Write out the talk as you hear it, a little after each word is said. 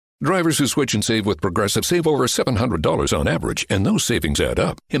Drivers who switch and save with Progressive save over $700 on average, and those savings add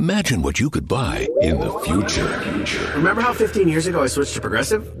up. Imagine what you could buy in the future. Remember how 15 years ago I switched to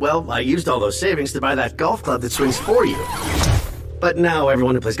Progressive? Well, I used all those savings to buy that golf club that swings for you. But now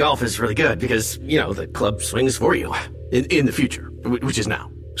everyone who plays golf is really good because, the club swings for you. In the future, which is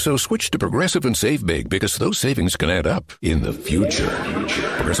now. So switch to Progressive and save big because those savings can add up in the future.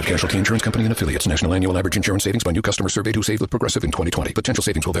 Progressive Casualty Insurance Company and Affiliates. National annual average insurance savings by new customers surveyed who saved with Progressive in 2020. Potential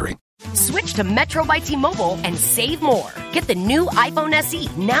savings will vary. Switch to Metro by T-Mobile and save more. Get the new iPhone SE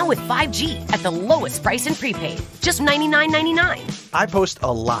now with 5G at the lowest price in prepaid. Just $99.99. I post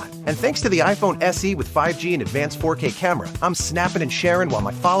a lot. And thanks to the iPhone SE with 5G and advanced 4K camera, I'm snapping and sharing while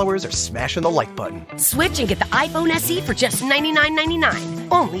my followers are smashing the like button. Switch and get the iPhone SE for just $99.99.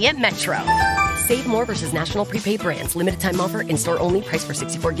 Only at Metro. Save more versus national prepaid brands. Limited time offer. In-store only. Price for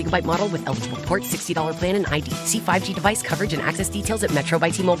 64GB model with eligible port. $60 plan and ID. See 5G device coverage and access details at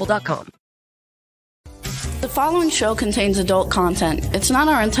metrobytmobile.com. The following show contains adult content. It's not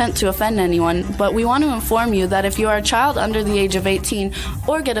our intent to offend anyone, but we want to inform you that if you are a child under the age of 18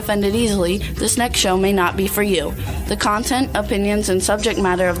 or get offended easily, this next show may not be for you. The content, opinions, and subject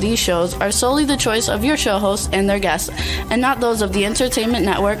matter of these shows are solely the choice of your show hosts and their guests, and not those of the Entertainment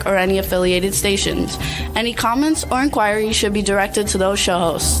Network or any affiliated stations. Any comments or inquiries should be directed to those show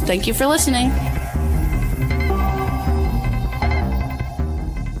hosts. Thank you for listening.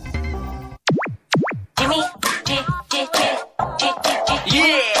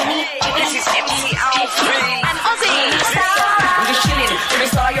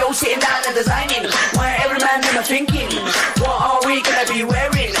 Sitting down and designing, where every man in a thinking, what are we gonna be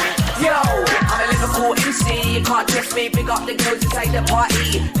wearing? Yo, I'm a Liverpool MC, you can't test me. Big up the girls inside the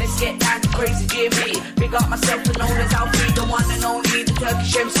party. Let's get down to crazy Jimmy. Big up myself and known as Alfie, the one and only, the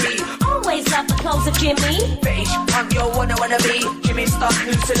Turkish MC. Always love the clothes of Jimmy. Bitch, I'm your wanna be. Jimmy Star,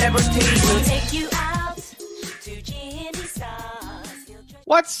 new celebrity. We'll take you out to Jimmy Star.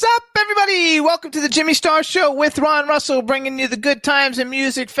 What's up, everybody? Welcome to the Jimmy Star Show with Ron Russell, bringing you the good times in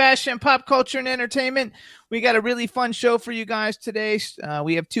music, fashion, pop culture, and entertainment. We got a really fun show for you guys today.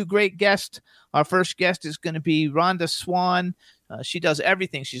 We have two great guests. Our first guest is going to be Rhonda Swan. She does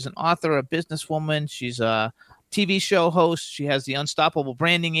everything. She's an author, a businesswoman. She's a TV show host. She has the Unstoppable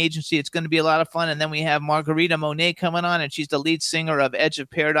Branding Agency. It's going to be a lot of fun. And then we have Margarita Monet coming on, and she's the lead singer of Edge of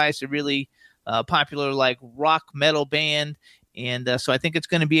Paradise, a really popular rock metal band. And so I think it's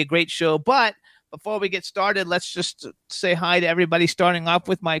going to be a great show. But before we get started, let's just say hi to everybody, starting off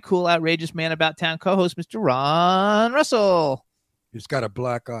with my cool, outrageous man about town co-host, Mr. Ron Russell. He's got a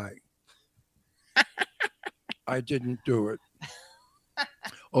black eye. I didn't do it.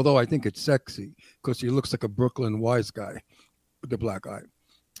 Although I think it's sexy because he looks like a Brooklyn wise guy with the black eye.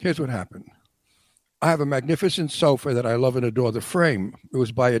 Here's what happened. I have a magnificent sofa that I love and adore. The frame, it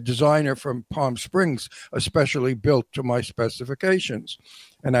was by a designer from Palm Springs, especially built to my specifications,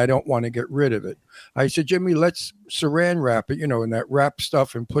 and I don't want to get rid of it. I said, Jimmy, let's saran wrap it, in that wrap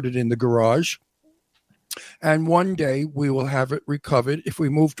stuff, and put it in the garage. And one day we will have it recovered. If we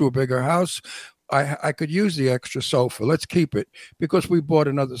move to a bigger house, I could use the extra sofa. Let's keep it because we bought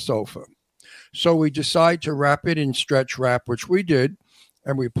another sofa. So we decide to wrap it in stretch wrap, which we did.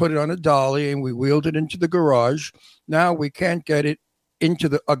 And we put it on a dolly and we wheeled it into the garage. Now we can't get it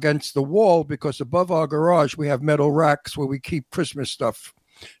against the wall because above our garage we have metal racks where we keep Christmas stuff.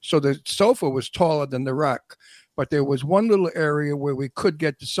 So the sofa was taller than the rack, but there was one little area where we could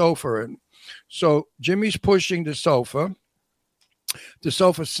get the sofa in. So Jimmy's pushing the sofa. The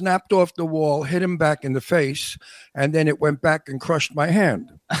sofa snapped off the wall, hit him back in the face, and then it went back and crushed my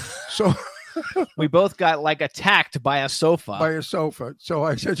hand. So we both got attacked by a sofa. So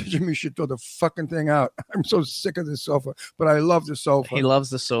I said to Jimmy, you should throw the fucking thing out. I'm so sick of this sofa, but I love the sofa. He loves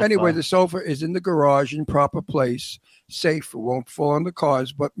the sofa. Anyway, the sofa is in the garage in proper place, safe. It won't fall on the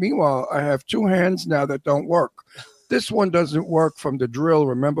cars. But meanwhile, I have two hands now that don't work. This one doesn't work from the drill.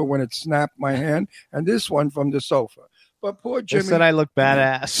 Remember when it snapped my hand? And this one from the sofa. But poor Jimmy. They said I look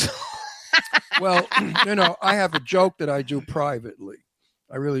badass. Well, I have a joke that I do privately.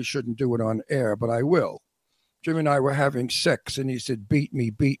 I really shouldn't do it on air, but I will. Jim and I were having sex, and he said, beat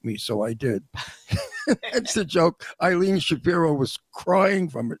me, so I did. That's the joke. Eileen Shapiro was crying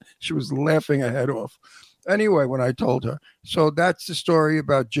from it. She was laughing her head off. Anyway, when I told her. So that's the story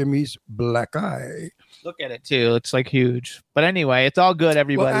about Jimmy's black eye. Look at it, too. It's huge. But anyway, it's all good,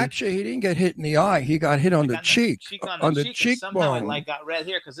 everybody. Well, actually, he didn't get hit in the eye. He got hit on the cheek. On the cheekbone. Somehow it got red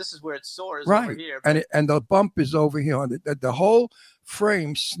here because this is where it sores over here. But... And the bump is over here. On the whole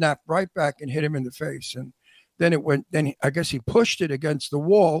frame snapped right back and hit him in the face. And then it went. Then I guess he pushed it against the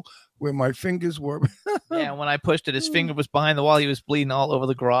wall, where my fingers were. Yeah, when I pushed it, his finger was behind the wall. He was bleeding all over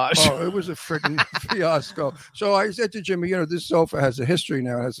the garage. Oh, it was a freaking fiasco. So I said to Jimmy, this sofa has a history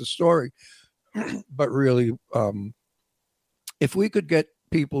now, it has a story. But really, if we could get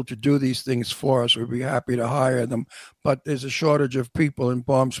people to do these things for us, we'd be happy to hire them. But there's a shortage of people in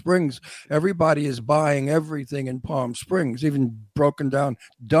Palm Springs. Everybody is buying everything in Palm Springs, even broken down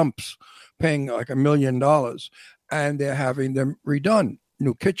dumps, paying like $1 million, and they're having them redone.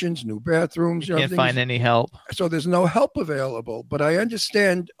 New kitchens, new bathrooms. You can't find any help. So there's no help available. But I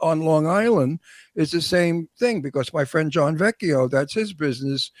understand on Long Island is the same thing, because my friend John Vecchio, that's his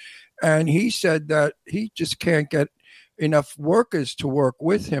business. And he said that he just can't get enough workers to work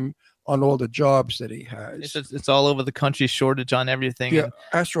with him on all the jobs that he has. It's all over the country, shortage on everything. Yeah,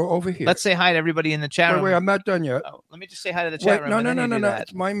 Astro, over here. Let's say hi to everybody in the chat room. Wait, I'm not done yet. Oh, let me just say hi to the chat room. No.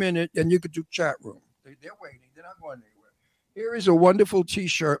 It's my minute, and you could do chat room. They're waiting. They're not going anywhere. Here is a wonderful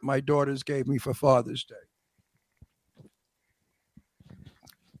T-shirt my daughters gave me for Father's Day.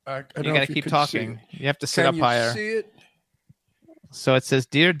 You got to keep talking. You have to sit up higher. See it? So it says,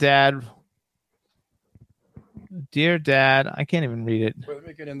 "Dear Dad." Dear Dad, I can't even read it. Well, let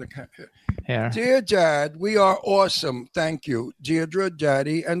me get in the here. Dear Dad, we are awesome. Thank you. Deirdre,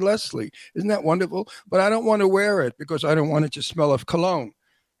 Daddy, and Leslie. Isn't that wonderful? But I don't want to wear it because I don't want it to smell of cologne.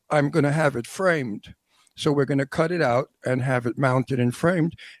 I'm going to have it framed. So we're going to cut it out and have it mounted and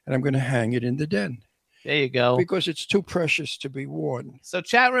framed, and I'm going to hang it in the den. There you go. Because it's too precious to be worn. So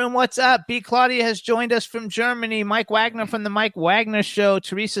chat room, what's up? B. Claudia has joined us from Germany. Mike Wagner from the Mike Wagner Show.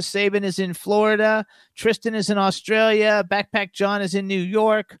 Teresa Sabin is in Florida. Tristan is in Australia. Backpack John is in New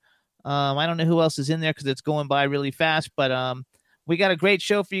York. I don't know who else is in there because it's going by really fast. But we got a great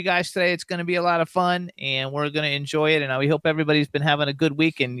show for you guys today. It's going to be a lot of fun, and we're going to enjoy it. And we hope everybody's been having a good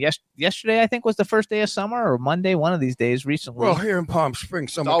week. And yesterday, I think, was the first day of summer, or Monday, one of these days recently. Well, here in Palm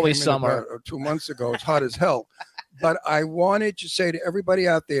Springs, summer always came summer. In about 2 months ago. It's hot as hell. But I wanted to say to everybody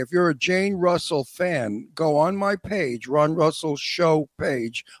out there, if you're a Jane Russell fan, go on my page, Ron Russell Show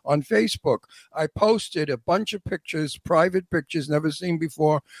page on Facebook. I posted a bunch of pictures, private pictures, never seen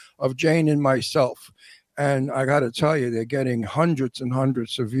before, of Jane and myself. And I got to tell you, they're getting hundreds and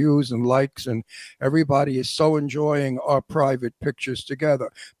hundreds of views and likes, and everybody is so enjoying our private pictures together.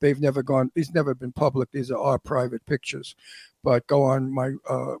 These never been public. These are our private pictures. But go on my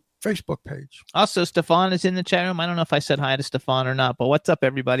Facebook page. Also, Stefan is in the chat room. I don't know if I said hi to Stefan or not, but what's up,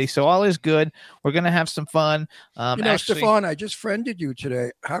 everybody? So all is good. We're going to have some fun. Stefan, I just friended you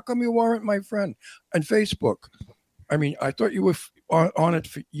today. How come you weren't my friend on Facebook? I mean, I thought you were on it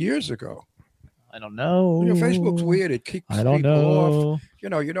for years ago. I don't know. Facebook's weird. It keeps people off. You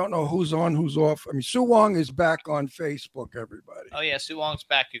don't know who's on, who's off. I mean, Sue Wong is back on Facebook, everybody. Oh, yeah, Sue Wong's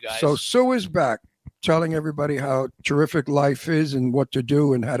back, you guys. So Sue is back, telling everybody how terrific life is and what to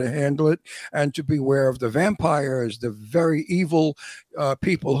do and how to handle it, and to beware of the vampires, the very evil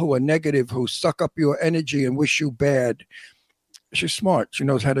people who are negative, who suck up your energy and wish you bad. She's smart. She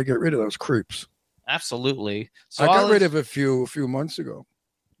knows how to get rid of those creeps. Absolutely. So I got rid of a few months ago.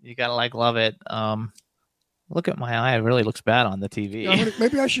 You gotta love it. Look at my eye; it really looks bad on the TV.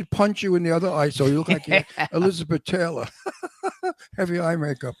 Maybe I should punch you in the other eye so you look like Elizabeth Taylor. Heavy eye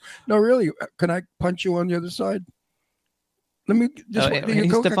makeup. No, really. Can I punch you on the other side? Let me.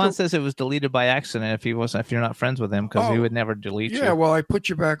 Stefan says it was deleted by accident. If you're not friends with him, because he would never delete you. Yeah, well, I put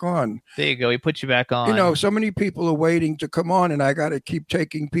you back on. There you go. He put you back on. So many people are waiting to come on, and I got to keep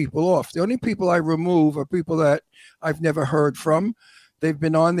taking people off. The only people I remove are people that I've never heard from. They've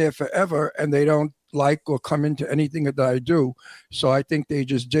been on there forever, and they don't like or come into anything that I do. So I think they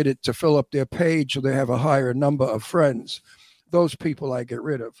just did it to fill up their page so they have a higher number of friends. Those people I get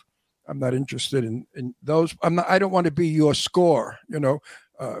rid of. I'm not interested in those. I don't want to be your score,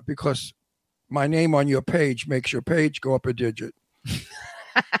 because my name on your page makes your page go up a digit.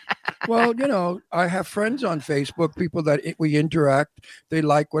 Well, I have friends on Facebook, people that we interact. They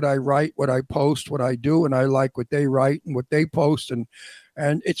like what I write, what I post, what I do, and I like what they write and what they post, and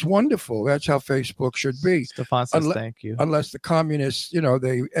it's wonderful. That's how Facebook should be. Stefan says thank you. Unless the communists,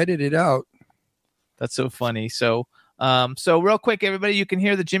 they edit it out. That's so funny. So real quick, everybody, you can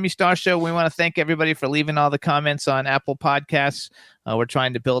hear the Jimmy Star Show. We want to thank everybody for leaving all the comments on Apple Podcasts. We're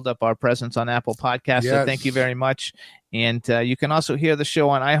trying to build up our presence on Apple Podcasts, so thank you very much. And you can also hear the show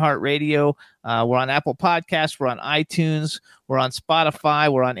on iHeartRadio. We're on Apple Podcasts. We're on iTunes. We're on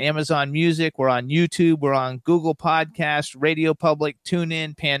Spotify. We're on Amazon Music. We're on YouTube. We're on Google Podcasts, Radio Public,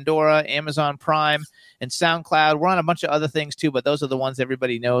 TuneIn, Pandora, Amazon Prime, and SoundCloud. We're on a bunch of other things too, but those are the ones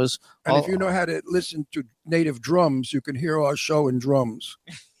everybody knows. And if you know how to listen to native drums, you can hear our show in drums.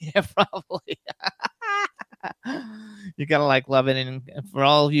 Yeah, probably. You gotta like love it. And for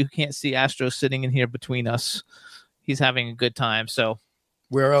all of you who can't see Astro sitting in here between us, he's having a good time. So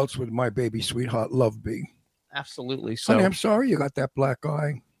where else would my baby sweetheart love be? Absolutely. So honey, I'm sorry you got that black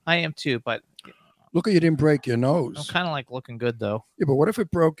eye. I am too, but look at you didn't break your nose. I'm kind of like looking good though. Yeah, but what if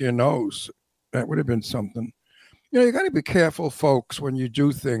it broke your nose? That would have been something. You got to be careful, folks, when you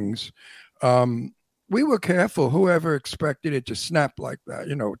do things. We were careful. Whoever expected it to snap like that,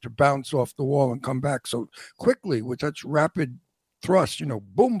 to bounce off the wall and come back so quickly with such rapid thrust, boom,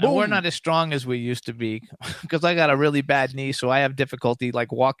 boom. And we're not as strong as we used to be because I got a really bad knee, so I have difficulty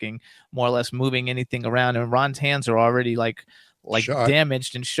like walking, more or less moving anything around. And Ron's hands are already like shot.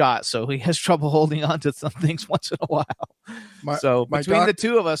 Damaged and shot, so he has trouble holding on to some things once in a while. Between the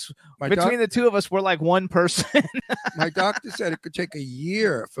two of us, we're like one person. My doctor said it could take a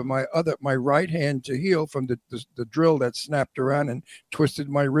year for my right hand to heal from the drill that snapped around and twisted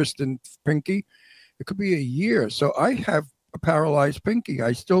my wrist and pinky. It could be a year. So I have a paralyzed pinky.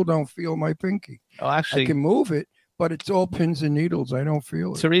 I still don't feel my pinky. Oh, actually, I can move it, but it's all pins and needles. I don't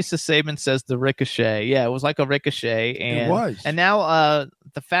feel it. Teresa Saban says the ricochet. Yeah, it was like a ricochet. And, it was. And now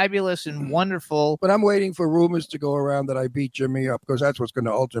the fabulous and wonderful. But I'm waiting for rumors to go around that I beat Jimmy up because that's what's going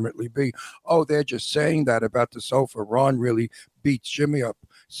to ultimately be. Oh, they're just saying that about the sofa. Ron really beats Jimmy up.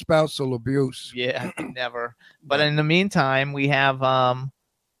 Spousal abuse. Yeah, never. But in the meantime, we have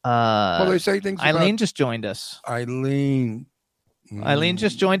they say things Eileen just joined us. Eileen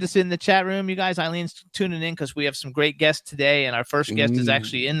just joined us in the chat room. You guys, Eileen's tuning in because we have some great guests today, and our first guest is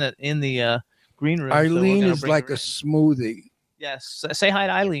actually in the green room. Eileen is like a smoothie. Yes, say hi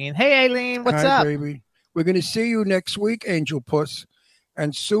to Eileen. Hey, Eileen, what's up, baby? We're going to see you next week, Angel Puss,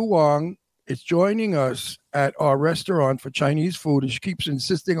 and Sue Wong is joining us at our restaurant for Chinese food, and she keeps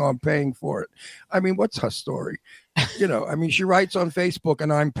insisting on paying for it. I mean, what's her story? She writes on Facebook,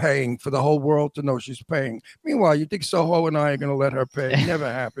 and I'm paying for the whole world to know she's paying. Meanwhile, you think Soho and I are going to let her pay?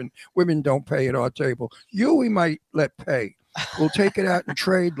 Never happened. Women don't pay at our table. We might let pay. We'll take it out and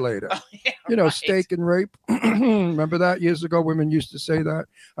trade later. Oh, yeah, right. Steak and rape. Remember that years ago? Women used to say that.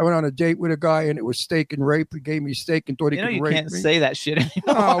 I went on a date with a guy, and it was steak and rape. He gave me steak and thought he could rape me. You can't say that shit anymore.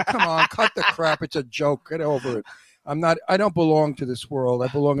 Oh, come on. Cut the crap. It's a joke. Get over it. I don't belong to this world. I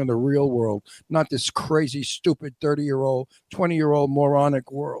belong in the real world, not this crazy, stupid 30-year-old, 20-year-old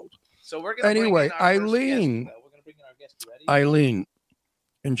moronic world. So we're going to anyway, Eileen. We're going to bring in our guest. You ready? Eileen,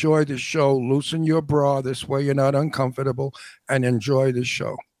 enjoy the show. Loosen your bra. This way you're not uncomfortable, and enjoy the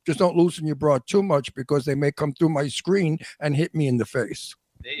show. Just don't loosen your bra too much because they may come through my screen and hit me in the face.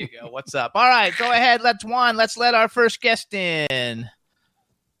 There you go. What's up? All right, go ahead. Let's let our first guest in.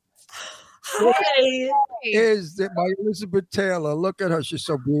 Hi. Is that my Elizabeth Taylor? Look at her. She's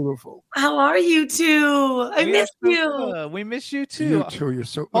so beautiful. How are you two? I miss you. We miss you too. You too. You're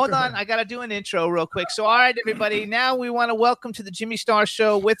so. Hold on. I got to do an intro real quick. So, all right, everybody. Now we want to welcome to the Jimmy Star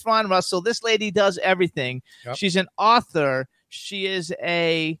Show with Ron Russell. This lady does everything. Yep. She's an author. She is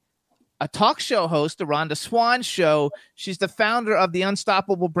a talk show host, the Rhonda Swan Show. She's the founder of the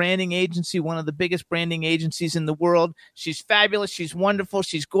Unstoppable Branding Agency, one of the biggest branding agencies in the world. She's fabulous. She's wonderful.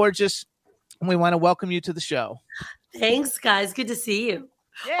 She's gorgeous. And we want to welcome you to the show. Thanks, guys. Good to see you.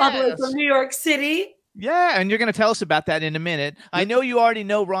 Yes. All the way from New York City. Yeah, and you're going to tell us about that in a minute. I know you already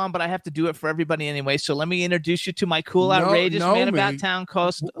know Ron, but I have to do it for everybody anyway. So let me introduce you to my cool, outrageous man about town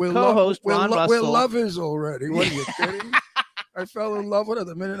co-host Ron Russell. We're lovers already. What are you kidding? I fell in love with her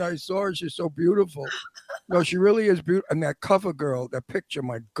the minute I saw her. She's so beautiful. No, she really is beautiful. And that cover girl, that picture,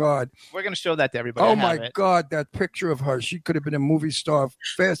 my God. We're going to show that to everybody. Oh, my God, that picture of her. She could have been a movie star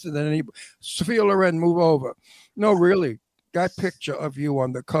faster than anybody. Sophia Loren, move over. No, really. That picture of you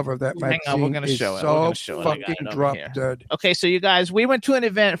on the cover of that magazine we're gonna show it. So fucking drop dead. Okay, so you guys, we went to an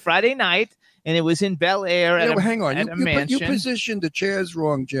event Friday night, and it was in Bel Air at a mansion. You positioned the chairs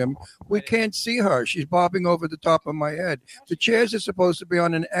wrong, Jim. We can't see her. She's bobbing over the top of my head. The chairs are supposed to be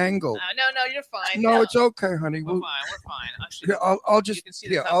on an angle. No, you're fine. No, it's okay, honey. We're fine. I'll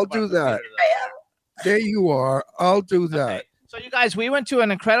do that. There you are. I'll do that. Okay. So you guys, we went to an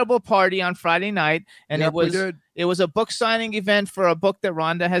incredible party on Friday night, and it was a book signing event for a book that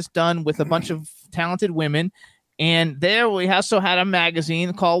Rhonda has done with a bunch of talented women. And there we also had a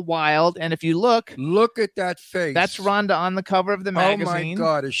magazine called Wild. And if you look at that face. That's Rhonda on the cover of the magazine. Oh my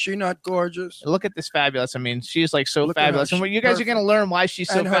God, is she not gorgeous? Look at this fabulous. I mean, she's like so fabulous. And you guys are going to learn why she's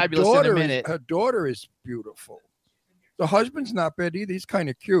so fabulous in a minute. Her daughter is beautiful. The husband's not bad either. He's kind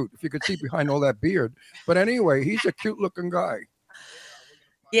of cute, if you could see behind all that beard. But anyway, he's a cute-looking guy.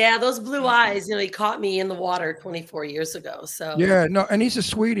 Yeah, those blue eyes, he caught me in the water 24 years ago. So Yeah, no, and he's a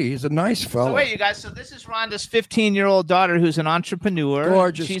sweetie. He's a nice fella. So wait, you guys. So this is Rhonda's 15-year-old daughter who's an entrepreneur.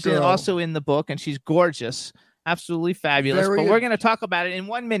 Gorgeous She's girl. also in the book, and she's gorgeous. Absolutely fabulous. But we're going to talk about it in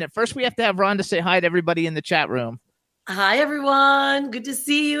 1 minute. First, we have to have Rhonda say hi to everybody in the chat room. hi, everyone. Good to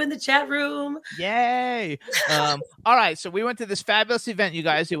see you in the chat room. Yay. All right. So we went to this fabulous event, you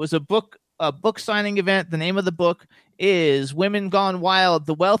guys. It was a book signing event. The name of the book is Women Gone Wild,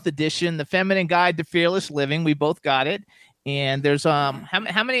 the Wealth Edition, The Feminine Guide to Fearless Living. We both got it. And there's how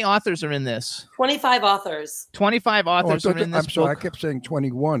many authors are in this? 25 authors. 25 authors are in this book. I kept saying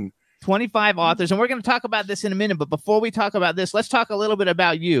 21. 25 authors, and we're going to talk about this in a minute. But before we talk about this, let's talk a little bit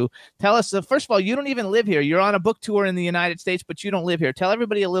about you. Tell us, first of all, you don't even live here. You're on a book tour in the United States, but you don't live here. Tell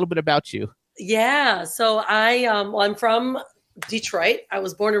everybody a little bit about you. Yeah, so I'm from Detroit. I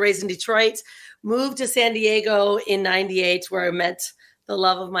was born and raised in Detroit, moved to San Diego in 98, where I met the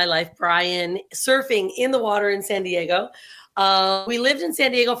love of my life, Brian, surfing in the water in San Diego. We lived in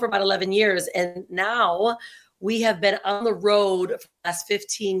San Diego for about 11 years, and now we have been on the road for the last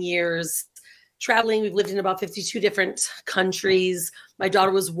 15 years, traveling. We've lived in about 52 different countries. My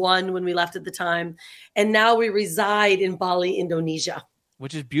daughter was 1 when we left at the time. And now we reside in Bali, Indonesia.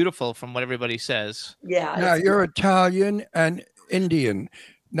 Which is beautiful from what everybody says. Yeah. Now, you're Italian and Indian,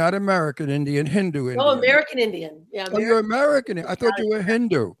 not American Indian, Hindu Indian. No, American Indian. Yeah. Oh, you're American. I thought you were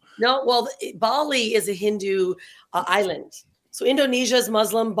Hindu. No, well, Bali is a Hindu island. So Indonesia is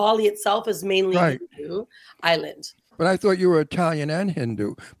Muslim. Bali itself is mainly Hindu island. But I thought you were Italian and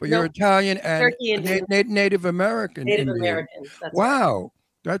Hindu. But you're Italian and Native American. Native American. Wow.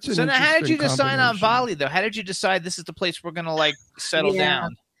 That's an So now how did you interesting decide on combination. Bali, though? How did you decide this is the place we're going to settle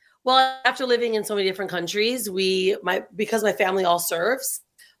down? Well, after living in so many different countries, because my family all surfs,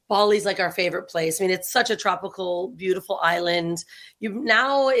 Bali's like our favorite place. I mean, it's such a tropical, beautiful island.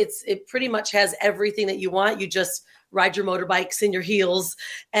 It pretty much has everything that you want. You just ride your motorbikes in your heels,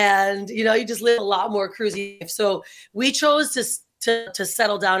 and you just live a lot more cruisy life. So we chose to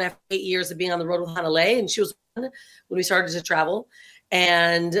settle down after 8 years of being on the road with Hanalei, and she was 1 when we started to travel.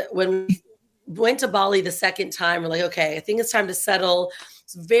 And when we went to Bali the second time, we're like, okay, I think it's time to settle.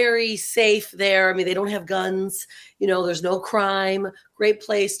 It's very safe there. I mean, they don't have guns. There's no crime. Great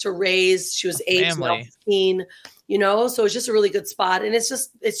place to raise. She was 8, now 15. So it's just a really good spot. And it's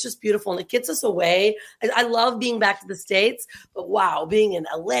just beautiful. And it gets us away. I love being back to the States, but wow, being in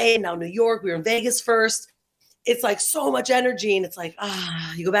LA, now New York, we were in Vegas first. It's like so much energy. And it's like,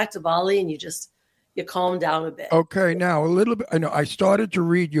 you go back to Bali and you calm down a bit. Okay, now a little bit. I know I started to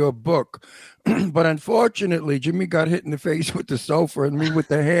read your book, but unfortunately, Jimmy got hit in the face with the sofa and me with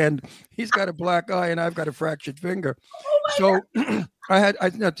the hand. He's got a black eye and I've got a fractured finger. So I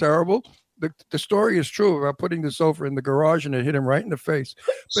think that's terrible. The story is true about putting the sofa in the garage and it hit him right in the face.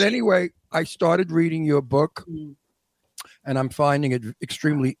 But anyway, I started reading your book and I'm finding it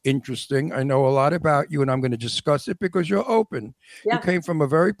extremely interesting. I know a lot about you and I'm going to discuss it because you're open. Yeah. You came from a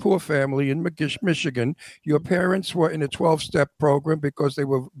very poor family in Michigan. Your parents were in a 12-step program because they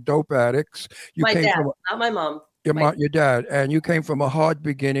were dope addicts. My dad, not my mom. Your dad, and you came from a hard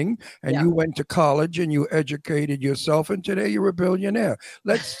beginning, and you went to college and you educated yourself, and today you're a billionaire.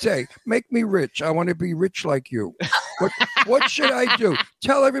 Let's say, make me rich. I want to be rich like you. What should I do?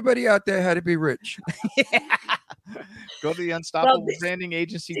 Tell everybody out there how to be rich. Go to the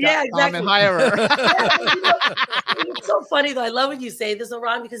unstoppablebrandingagency.com exactly. and hire her. It's so funny, though. I love when you say this,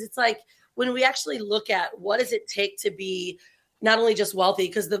 Ron, because it's like when we actually look at what does it take to be not only just wealthy,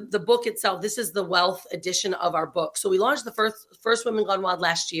 because the book itself, this is the wealth edition of our book. So we launched the first Women Gone Wild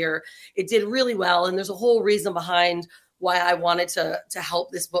last year. It did really well. And there's a whole reason behind why I wanted to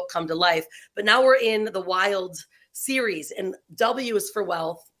help this book come to life. But now we're in the Wild series, and W is for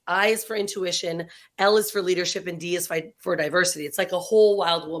wealth, I is for intuition, L is for leadership, and D is for diversity. It's like a whole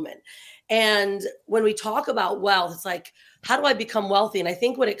wild woman. And when we talk about wealth, it's like, how do I become wealthy? And I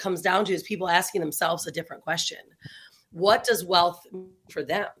think what it comes down to is people asking themselves a different question. What does wealth mean for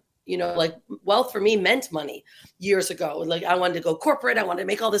them? Like wealth for me meant money years ago. Like I wanted to go corporate. I wanted to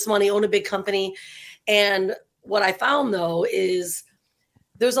make all this money, own a big company. And what I found though is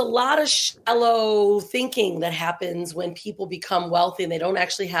there's a lot of shallow thinking that happens when people become wealthy and they don't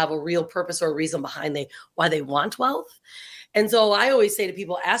actually have a real purpose or a reason behind why they want wealth. And so I always say to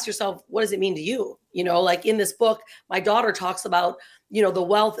people, ask yourself, what does it mean to you? Like in this book, my daughter talks about, the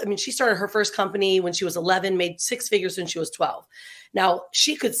wealth. I mean, she started her first company when she was 11, made 6 figures when she was 12. Now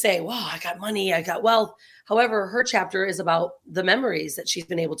she could say, wow, I got money, I got wealth. However, her chapter is about the memories that she's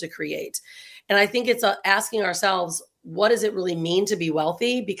been able to create. And I think it's asking ourselves, what does it really mean to be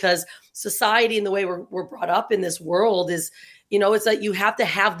wealthy? Because society and the way we're brought up in this world is You know, it's like you have to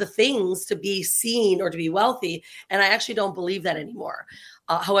have the things to be seen or to be wealthy. And I actually don't believe that anymore.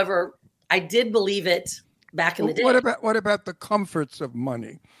 However, I did believe it back in the day. What about the comforts of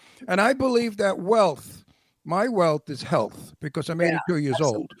money? And I believe that my wealth is health, because I'm 82 years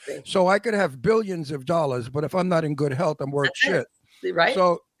old. So I could have billions of dollars, but if I'm not in good health, I'm worth shit. Right.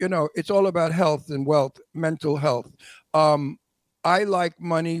 So, you know, it's all about health and wealth, mental health. I like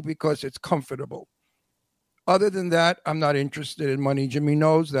money because it's comfortable. Other than that, I'm not interested in money. Jimmy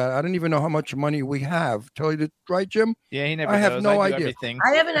knows that. I don't even know how much money we have. Tell you the right, Jim? Yeah, he never I have knows. no I do idea. everything.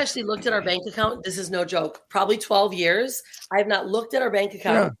 I haven't actually looked at our bank account. This is no joke. Probably 12 years. I have not looked at our bank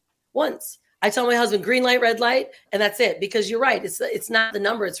account once. I tell my husband, green light, red light, and that's it. Because you're right. It's not the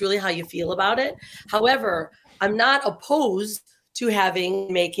number. It's really how you feel about it. However, I'm not opposed to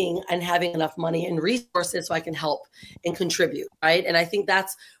making and having enough money and resources so I can help and contribute, right? And I think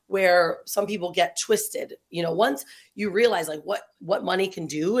that's where some people get twisted. You know, once you realize like what money can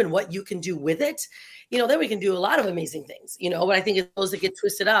do and what you can do with it, you know, then we can do a lot of amazing things, you know. But I think it's those that get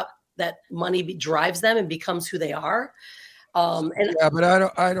twisted up that money drives them and becomes who they are.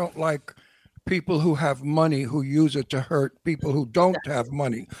 But I don't like people who have money who use it to hurt people who don't have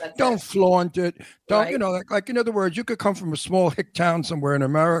money. Don't flaunt it. Don't, you know, like in other words, you could come from a small hick town somewhere in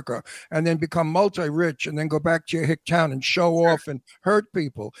America and then become multi-rich and then go back to your hick town and show off and hurt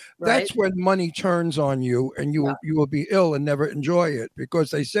people. That's when money turns on you, and you will be ill and never enjoy it,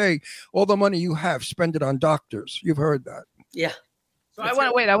 because they say all the money you have, spend it on doctors. You've heard that. Yeah. So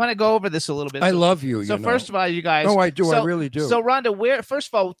I want to go over this a little bit. I love you. So first of all, you guys. No, I do. I really do. So Rhonda, first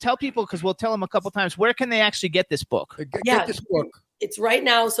of all, tell people, because we'll tell them a couple times, where can they actually get this book? Get this book. It's right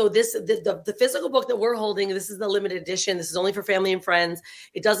now. So the physical book that we're holding, this is the limited edition. This is only for family and friends.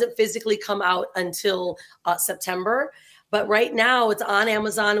 It doesn't physically come out until September. But right now it's on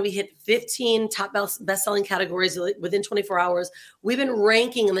Amazon. We hit 15 top best-selling categories within 24 hours. We've been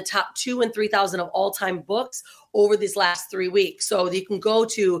ranking in the top 2,000 and 3,000 of all-time books over these last 3 weeks. So you can go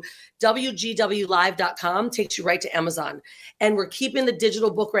to wgwlive.com, takes you right to Amazon. And we're keeping the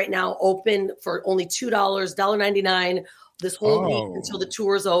digital book right now open for only $2, $1.99 this whole week until the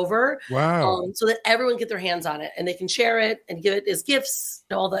tour is over. Wow. So that everyone get their hands on it and they can share it and give it as gifts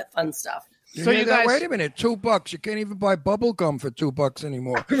and all that fun stuff. So you guys, wait a minute, $2. You can't even buy bubble gum for $2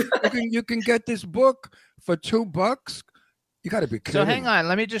 anymore. You can get this book for $2. You got to be kidding. So hang on,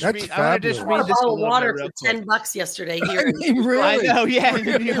 let me just read. Fabulous. I want to just read this. A bottle of water for $10 yesterday here. I mean, really? I know, yeah,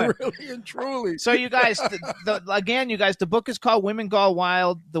 really and truly. So you guys, the book is called Women Go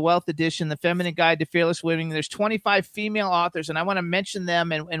Wild, the Wealth Edition, the Feminine Guide to Fearless Living. There's 25 female authors, and I want to mention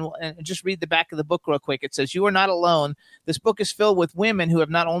them and just read the back of the book real quick. It says, "You are not alone. This book is filled with women who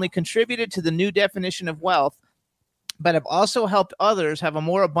have not only contributed to the new definition of wealth, but have also helped others have a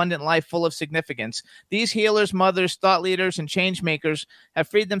more abundant life full of significance. These healers, mothers, thought leaders, and change makers have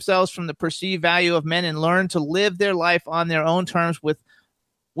freed themselves from the perceived value of men and learned to live their life on their own terms with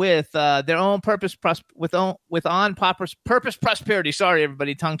their own purpose, purpose prosperity. Sorry,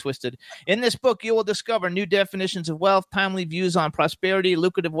 everybody, tongue twisted. In this book, you will discover new definitions of wealth, timely views on prosperity,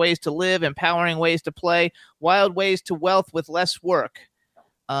 lucrative ways to live, empowering ways to play, wild ways to wealth with less work."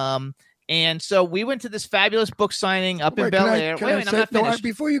 And so we went to this fabulous book signing up in Bel Air. Wait, I'm not finished.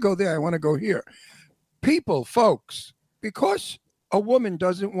 Before you go there, I want to go here. Folks, because a woman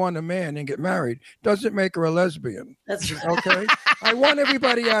doesn't want a man and get married, doesn't make her a lesbian. That's right. Okay? I want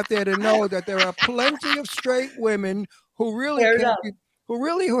everybody out there to know that there are plenty of straight women who really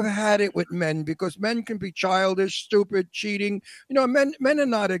have had it with men, because men can be childish, stupid, cheating. You know, men are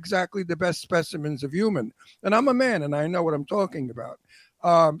not exactly the best specimens of human. And I'm a man, and I know what I'm talking about.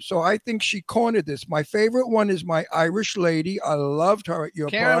 So I think she cornered this. My favorite one is my Irish lady. I loved her at your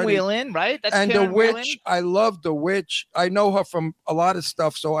Karen party. Whelan, right? That's and Karen the witch. Whelan? I love the witch. I know her from a lot of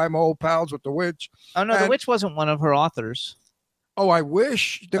stuff, so I'm old pals with the witch. Oh no, the witch wasn't one of her authors. Oh, I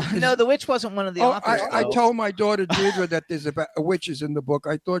wish. No, the witch wasn't one of the authors. I told my daughter Deirdre that there's witches in the book.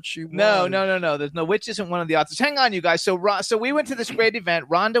 I thought she was. No. There's no witch. Isn't one of the authors. Hang on, you guys. So we went to this great event.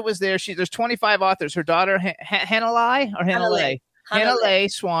 Rhonda was there. There's 25 authors. Her daughter Hannah Leigh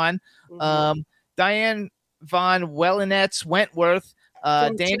Swan, Diane von Wellnetz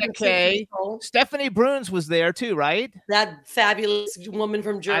Dana Kay, Stephanie Bruns was there too, right? That fabulous woman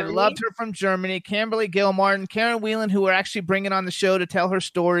from Germany. I loved her from Germany. Kimberly Gilmartin, Karen Whelan, who we're actually bringing on the show to tell her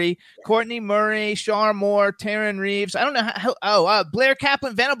story. Courtney Murray, Shar Moore, Taryn Reeves. I don't know how. Blair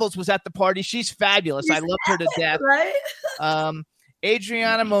Kaplan Venables was at the party. She's fabulous. I loved her to death. Right?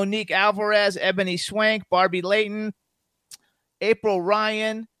 Adriana Monique Alvarez, Ebony Swank, Barbie Layton, April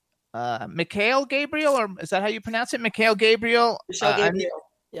Ryan, Mikhail Gabriel, or is that how you pronounce it? Mikhail Gabriel.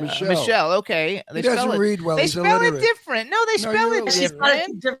 Yeah. Michelle. Okay. He doesn't read well. They He's spell it illiterate. different. No, they spell it She's not a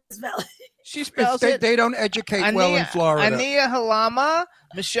different. different spelling. She spells it. They don't educate well in Florida. Ania Halama,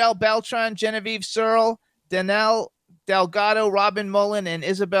 Michelle Beltran, Genevieve Searle, Danelle Delgado, Robin Mullen, and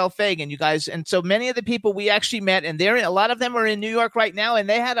Isabel Fagan, you guys. And so many of the people we actually met, and a lot of them are in New York right now, and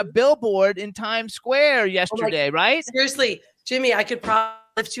they had a billboard in Times Square yesterday, right? Seriously, Jimmy, I could probably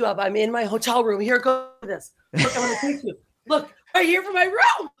lift you up. I'm in my hotel room. Here, go with this. Look, I want to take you. Look, right here from my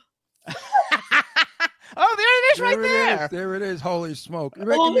room. Oh, there it is, right there. There it is. Holy smoke!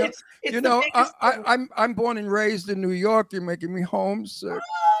 I'm born and raised in New York. You're making me homesick. Oh,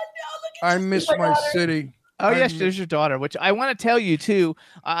 no, I miss my city. Oh, yes, there's your daughter, which I want to tell you, too.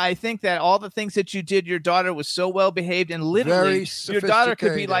 I think that all the things that you did, your daughter was so well behaved, and literally your daughter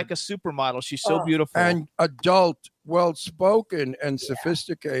could be like a supermodel. She's so beautiful. And adult, well-spoken, and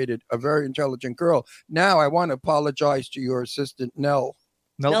sophisticated, a very intelligent girl. Now I want to apologize to your assistant, Nell.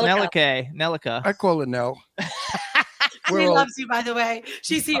 Nellika. I call her Nell. She loves you, by the way.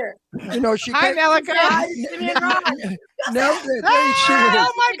 She's here. You know, she. Hi, Nellika. Nell,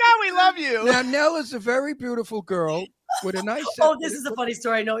 oh my God, we love you. Now, Nell is a very beautiful girl with a nice. This is a funny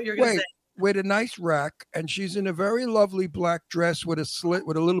story. I know what you're going to say. With a nice rack, and she's in a very lovely black dress with a slit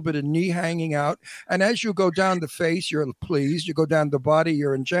with a little bit of knee hanging out. And as you go down the face, you're pleased. You go down the body,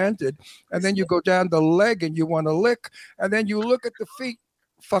 you're enchanted. And then you go down the leg, and you want to lick. And then you look at the feet,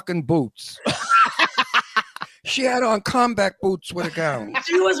 fucking boots. She had on combat boots with a gown.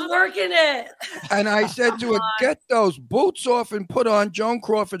 She was working it. And I said to her, get those boots off and put on Joan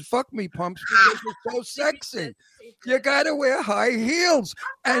Crawford fuck me pumps because you're so sexy. You got to wear high heels.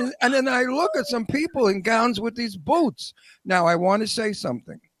 And then I look at some people in gowns with these boots. Now, I want to say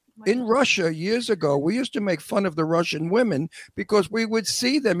something. In Russia, years ago, we used to make fun of the Russian women because we would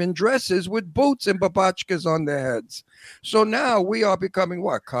see them in dresses with boots and babachkas on their heads. So now we are becoming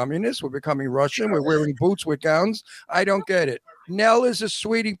what? Communists? We're becoming Russian. We're wearing boots with gowns. I don't get it. Nell is a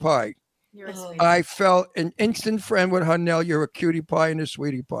sweetie pie. I felt an instant friend with her. Nell, you're a cutie pie and a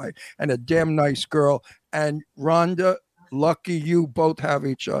sweetie pie and a damn nice girl. And Rhonda, lucky you both have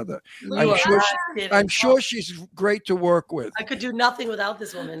each other. I'm sure she's great to work with. I could do nothing without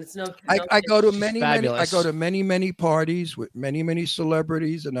this woman. It's I go to many parties with many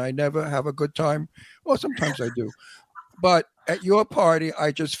celebrities, and I never have a good time. Well, sometimes I do. But at your party,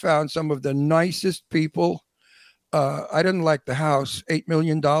 I just found some of the nicest people. I didn't like the house. $8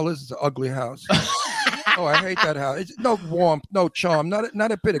 million. It's an ugly house. Oh, I hate that house. It's no warmth, no charm, not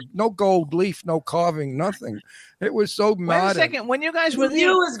a bit of no gold leaf, no carving, nothing. It was so modern. Wait a second. When you guys were there, the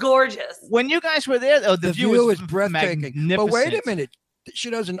view is gorgeous. When you guys were there, the view is breathtaking. But wait a minute. She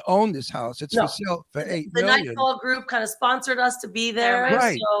doesn't own this house. It's for sale for $8 million. The Nightfall Group kind of sponsored us to be there.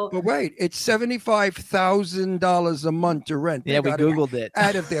 Right. But wait, it's $75,000 a month to rent. Yeah, we Googled it.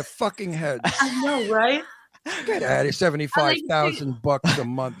 Out of their fucking heads. I know, right? Get out of $75,000 a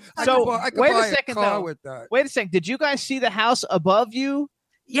month. So I could wait buy a second, car though. with that. Wait a second. Did you guys see the house above you?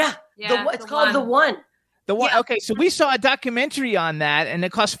 Yeah. It's called The One. The one. Yeah. Okay, so we saw a documentary on that, and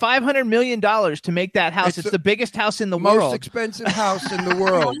it cost $500 million to make that house. It's the biggest house in the world. Most expensive house in the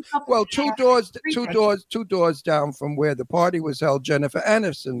world. Well, two doors down from where the party was held, Jennifer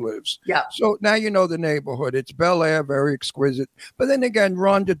Aniston lives. Yeah. So now you know the neighborhood. It's Bel Air, very exquisite. But then again,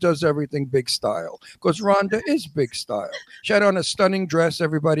 Rhonda does everything big style because Rhonda is big style. She had on a stunning dress,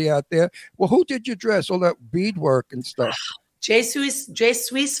 everybody out there. Well, who did your dress? All that beadwork and stuff. J.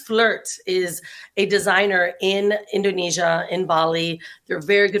 Swiss Flirt is a designer in Indonesia, in Bali. They're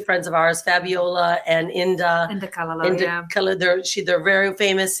very good friends of ours, Fabiola and Inda. They're very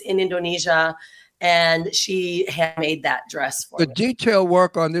famous in Indonesia, and she handmade that dress for me. The detail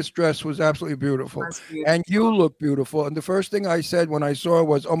work on this dress was absolutely beautiful. And you look beautiful. And the first thing I said when I saw her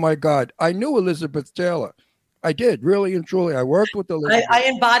was, oh, my God, I knew Elizabeth Taylor. I did, really and truly. I worked with Elizabeth. I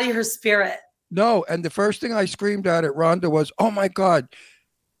embody her spirit. No, and the first thing I screamed out at Rhonda was, oh, my God,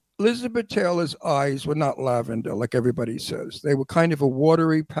 Elizabeth Taylor's eyes were not lavender, like everybody says. They were kind of a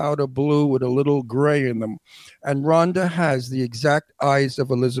watery powder blue with a little gray in them. And Rhonda has the exact eyes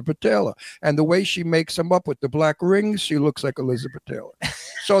of Elizabeth Taylor. And the way she makes them up with the black rings, she looks like Elizabeth Taylor.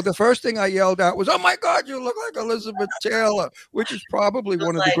 So the first thing I yelled out was, oh, my God, you look like Elizabeth Taylor, which is probably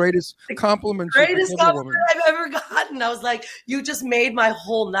one of the greatest compliments. Greatest compliment I've ever gotten. I was like, you just made my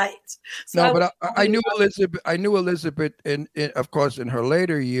whole night. So but I knew Elizabeth. I knew Elizabeth, of course, in her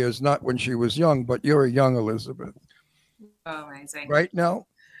later years, not when she was young, but you're a young Elizabeth. Oh, amazing. Right, Nell?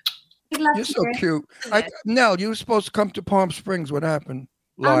 You're so cute. Nell, you were supposed to come to Palm Springs. What happened?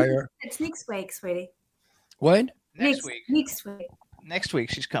 Liar. It's next week, sweetie. When? Next week. Next week. Next week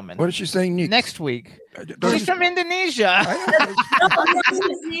she's coming. What is she saying? Next week. She's from Indonesia.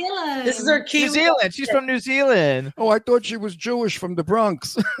 New Zealand. This is her key. New Zealand. She's from New Zealand. Oh, I thought she was Jewish from the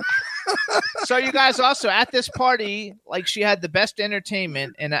Bronx. So you guys also at this party, like she had the best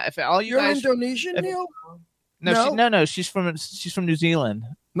entertainment, and if all you You're guys, Indonesian, Neil? No, she's from New Zealand.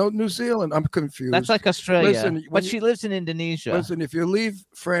 No, New Zealand. I'm confused. That's like Australia, Listen, but she lives in Indonesia. Listen, if you leave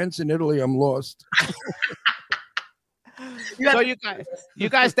France and Italy, I'm lost. So you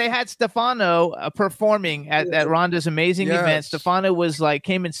guys, they had Stefano performing at Rhonda's amazing event. Stefano was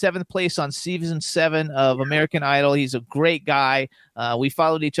came in 7th place on season 7 of American Idol. He's a great guy. We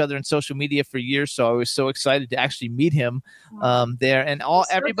followed each other on social media for years, so I was so excited to actually meet him there. And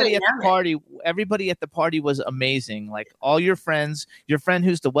everybody at the party was amazing. Like all your friends, your friend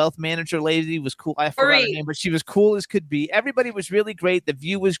who's the wealth manager lady was cool. I forgot her name, but she was cool as could be. Everybody was really great. The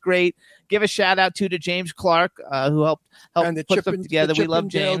view was great. Give a shout out to James Clark, who helped and the put them together. We love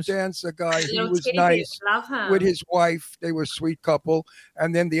James. Dancer guy. He was nice. Love him. With his wife. They were a sweet couple.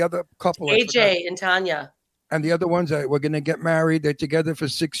 And then the other couple, AJ and Tanya. And the other ones were going to get married. They're together for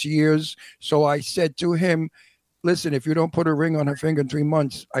 6 years. So I said to him, listen, if you don't put a ring on her finger in 3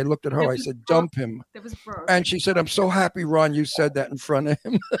 months, I looked at her. I said, dump him. And she said, I'm so happy, Ron, you said that in front of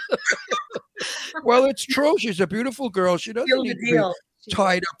him. Well, it's true. She's a beautiful girl. She doesn't need to be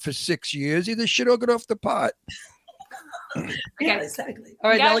tied up for 6 years. Either shit or get off the pot. Yeah, exactly. All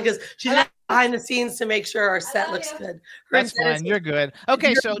right, Delica's. She's behind the scenes to make sure our set looks good. That's fine. You're good.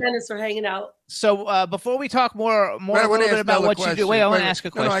 Okay, so Dennis are hanging out. So before we talk more a little bit about what you do, wait, I want to ask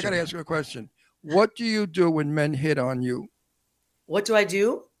a question. No, I got to ask you a question. What do you do when men hit on you? What do I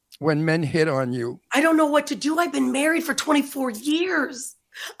do? When men hit on you? I don't know what to do. I've been married for 24 years.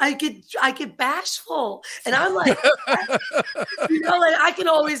 I get bashful, and I'm like, I can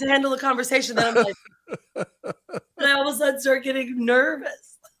always handle a conversation. Then I'm like, and I all of a sudden start getting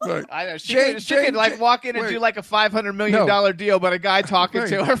nervous. Right. I know she could walk in and do like a $500 million deal, but a guy talking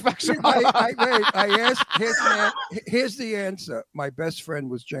to her. I asked. Here's the answer. My best friend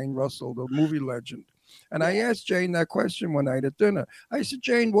was Jane Russell, the movie legend. And I asked Jane that question one night at dinner. I said,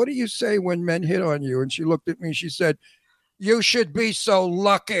 Jane, what do you say when men hit on you? And she looked at me and she said, you should be so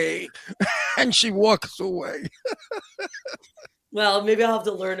lucky. And she walks away. Well, maybe I'll have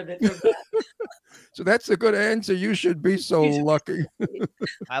to learn a bit from that. So that's a good answer. You should be so lucky.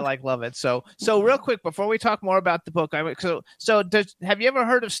 I love it. So real quick, before we talk more about the book, have you ever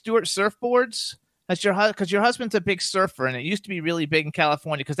heard of Stewart surfboards? Because your husband's a big surfer, and it used to be really big in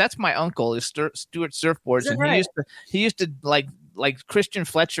California. Because that's my uncle is Stewart surfboards, and right? he used to like Christian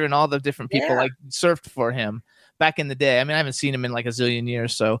Fletcher and all the different people surfed for him back in the day. I mean, I haven't seen him in like a zillion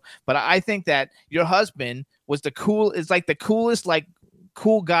years. But I think that your husband was the coolest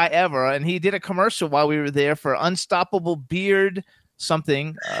cool guy ever, and he did a commercial while we were there for Unstoppable Beard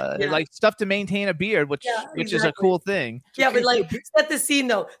something like stuff to maintain a beard, which is a cool thing. Yeah, but set the scene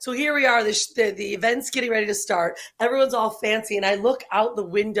though. So here we are, the event's getting ready to start. Everyone's all fancy, and I look out the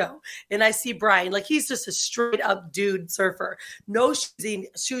window and I see Brian. Like he's just a straight up dude surfer, no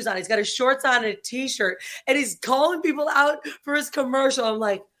shoes on. He's got his shorts on and a t-shirt, and he's calling people out for his commercial. I'm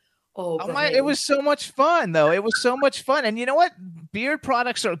like, it was so much fun though. It was so much fun. And you know what? Good beard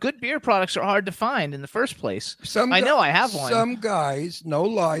products are hard to find in the first place. I know I have one. Some guys, no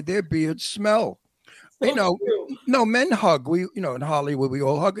lie, their beards smell. Men hug. In Hollywood, we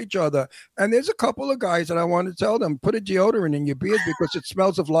all hug each other. And there's a couple of guys that I want to tell them, put a deodorant in your beard because it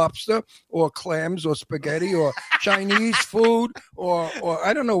smells of lobster or clams or spaghetti or Chinese food or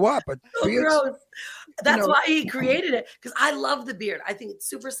I don't know what, but beards. Gross. That's why he created it, because I love the beard. I think it's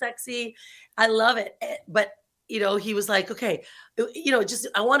super sexy. I love it. But, he was like, okay,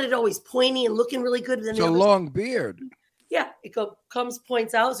 I wanted it always pointy and looking really good. It's a long beard. Yeah, it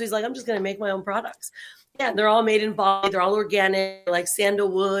points out. So he's like, I'm just going to make my own products. Yeah, they're all made in Bali. They're all organic, like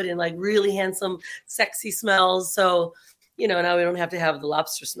sandalwood and like really handsome, sexy smells. So, now we don't have to have the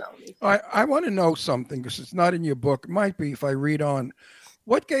lobster smell. I want to know something because it's not in your book. It might be if I read on.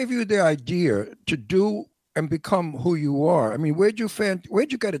 What gave you the idea to do and become who you are? I mean, where'd you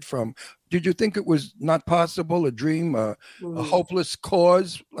get it from? Did you think it was not possible, a dream, a hopeless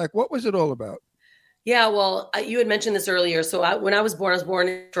cause? Like, what was it all about? Yeah, well, you had mentioned this earlier. So when I was born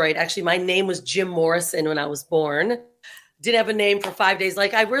in Detroit. Actually, my name was Jim Morrison when I was born. Didn't have a name for 5 days.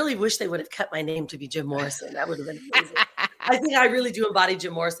 Like, I really wish they would have kept my name to be Jim Morrison. That would have been amazing. I think I really do embody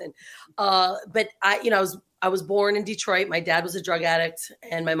Jim Morrison. But I was born in Detroit. My dad was a drug addict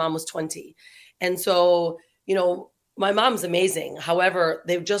and my mom was 20. And so, my mom's amazing. However,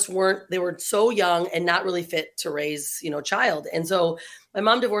 they were so young and not really fit to raise, a child. And so my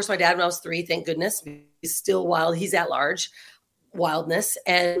mom divorced my dad when I was 3. Thank goodness. He's still wild. He's at large. wildness.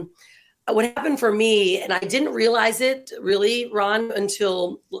 And what happened for me, and I didn't realize it really, Ron,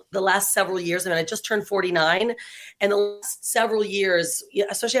 until the last several years. I mean, I just turned 49, and the last several years,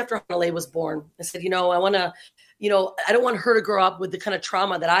 especially after Honolulu was born, I said, I want to, I don't want her to grow up with the kind of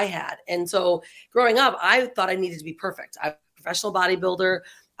trauma that I had. And so growing up, I thought I needed to be perfect. I was a professional bodybuilder.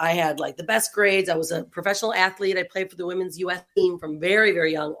 I had like the best grades. I was a professional athlete. I played for the women's U.S. team from very,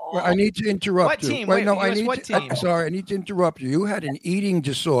 very young. Well, I need to interrupt what you. Team? Wait, no, I need sorry, I need to interrupt you. You had an eating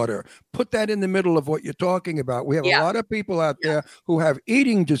disorder. Put that in the middle of what you're talking about. We have a lot of people out there who have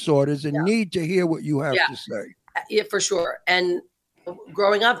eating disorders and need to hear what you have to say. Yeah, for sure. And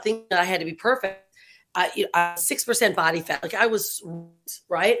growing up thinking that I had to be perfect, I 6% body fat. Like I was,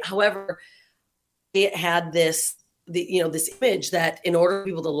 right? However, it had this image that in order for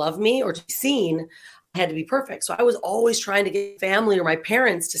people to love me or to be seen, I had to be perfect. So I was always trying to get family or my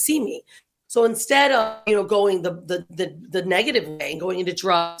parents to see me. So instead of, going the negative way and going into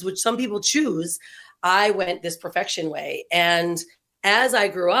drugs, which some people choose, I went this perfection way. And as I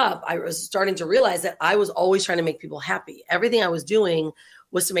grew up, I was starting to realize that I was always trying to make people happy. Everything I was doing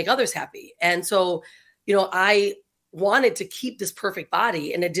was to make others happy. And so, I wanted to keep this perfect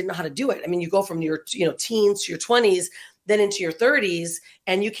body and I didn't know how to do it. I mean, you go from your, teens to your 20s, then into your 30s,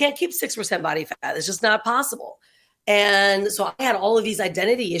 and you can't keep 6% body fat. It's just not possible. And so I had all of these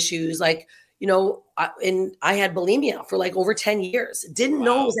identity issues, like, and I had bulimia for like over 10 years. Didn't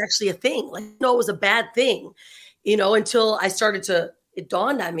know it was actually a thing. Like, no, it was a bad thing, until it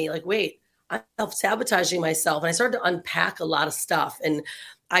dawned on me, like, wait, I'm self-sabotaging myself. And I started to unpack a lot of stuff. And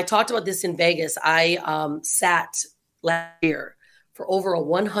I talked about this in Vegas. I sat last year for over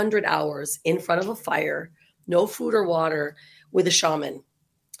 100 hours in front of a fire, no food or water, with a shaman,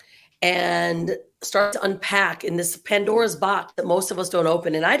 and start to unpack in this Pandora's box that most of us don't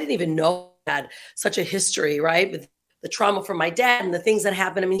open. And I didn't even know I had such a history, right? With the trauma from my dad and the things that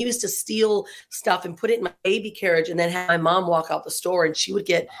happened. I mean, he used to steal stuff and put it in my baby carriage and then have my mom walk out the store and she would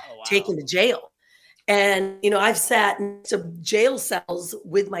get taken to jail. And, I've sat next to jail cells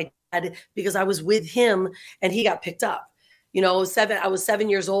with my dad because I was with him and he got picked up. I was 7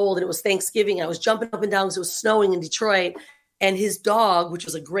 years old and it was Thanksgiving. I was jumping up and down because it was snowing in Detroit. And his dog, which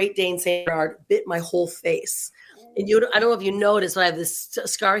was a Great Dane Saint Bernard, bit my whole face. And I don't know if you noticed, but I have this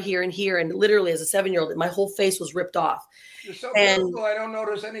scar here and here. And literally as a 7-year-old, my whole face was ripped off. You're so beautiful, I don't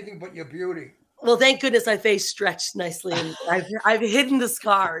notice anything but your beauty. Well, thank goodness my face stretched nicely. And I've hidden the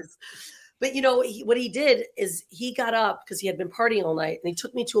scars. But, what he did is he got up because he had been partying all night and he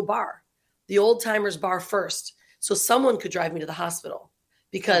took me to a bar, the Old Timers Bar first, so someone could drive me to the hospital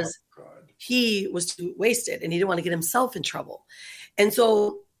because he was too wasted and he didn't want to get himself in trouble. And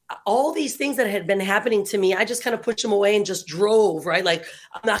so all these things that had been happening to me, I just kind of pushed them away and just drove, right? Like,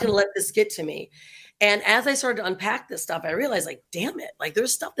 I'm not going to let this get to me. And as I started to unpack this stuff, I realized, like, damn it, like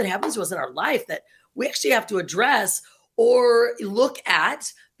there's stuff that happens to us in our life that we actually have to address or look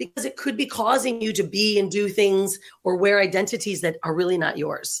at because it could be causing you to be and do things or wear identities that are really not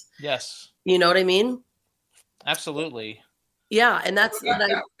yours. Yes. You know what I mean? Absolutely. Yeah. And that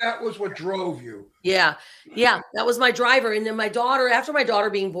was what drove you. Yeah. Yeah. That was my driver. And then after my daughter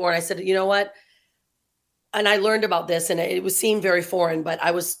being born, I said, you know what? And I learned about this and it seemed very foreign, but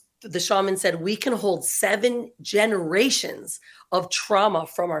the shaman said, we can hold 7 generations of trauma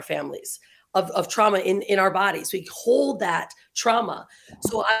from our families, of trauma in our bodies. We hold that trauma.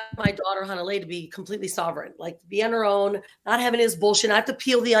 So I want my daughter, Honolulu, to be completely sovereign, like to be on her own, not having his bullshit, not have to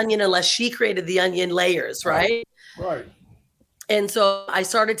peel the onion unless she created the onion layers, right? Right. And so I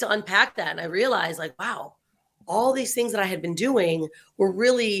started to unpack that and I realized, like, wow, all these things that I had been doing were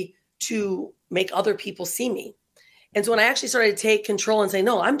really to make other people see me. And so when I actually started to take control and say,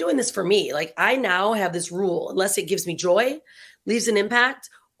 no, I'm doing this for me. Like, I now have this rule, unless it gives me joy, leaves an impact,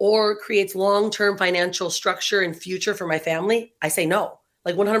 or creates long-term financial structure and future for my family, I say no,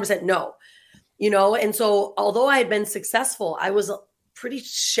 like 100% no. And so although I had been successful, I was pretty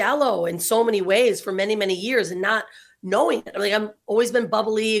shallow in so many ways for many, many years and not knowing it. Like, I've always been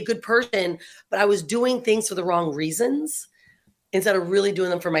bubbly, a good person, but I was doing things for the wrong reasons instead of really doing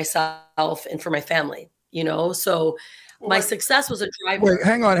them for myself and for my family, So my success was a driver. Wait,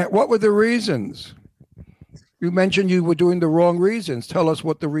 hang on. What were the reasons? You mentioned you were doing the wrong reasons. Tell us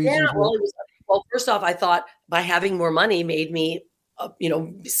what the reasons were. Well, first off, I thought by having more money made me,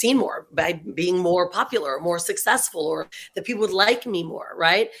 seen more, by being more popular, more successful, or that people would like me more,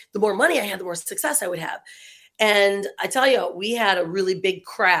 right? The more money I had, the more success I would have. And I tell you, we had a really big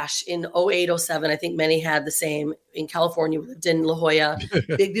crash in 08, 07. I think many had the same in California. We lived in La Jolla,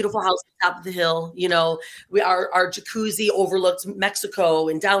 big, beautiful house at the top of the hill. Our jacuzzi overlooked Mexico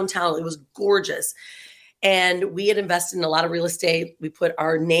and downtown. It was gorgeous. And we had invested in a lot of real estate. We put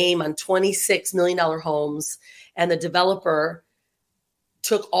our name on $26 million homes, and the developer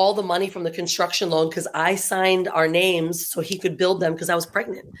took all the money from the construction loan because I signed our names so he could build them because I was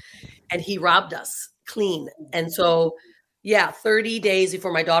pregnant, and he robbed us clean. And so, 30 days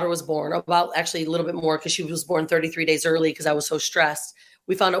before my daughter was born, about actually a little bit more because she was born 33 days early because I was so stressed,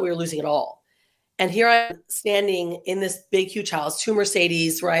 we found out we were losing it all. And here I am standing in this big, huge house, 2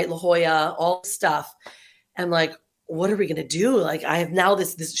 Mercedes, right? La Jolla, all this stuff. I'm like, what are we going to do? Like, I have now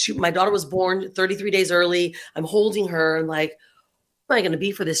my daughter was born 33 days early. I'm holding her and like, what am I going to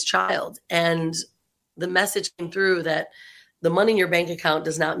be for this child? And the message came through that the money in your bank account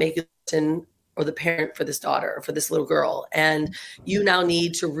does not make you or the parent for this daughter, or for this little girl. And you now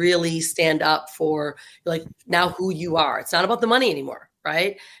need to really stand up for like now who you are. It's not about the money anymore.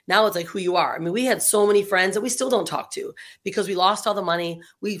 Right now, it's like who you are. I mean, we had so many friends that we still don't talk to because we lost all the money.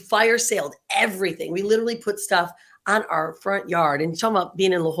 We fire saled everything. We literally put stuff on our front yard. And you're talking about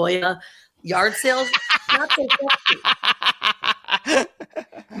being in La Jolla, yard sales, not so sexy.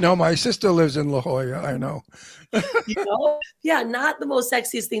 No, my sister lives in La Jolla. I know. Not the most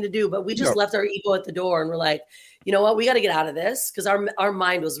sexiest thing to do, but we just left our ego at the door and we're like, you know what, we got to get out of this because our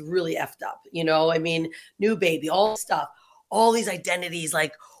mind was really effed up. I mean, new baby, all stuff. All these identities,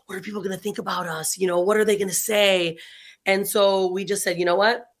 like, what are people going to think about us? What are they going to say? And so we just said, you know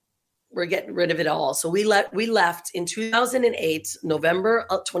what? We're getting rid of it all. So we left in 2008, November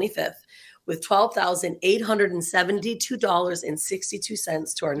 25th, with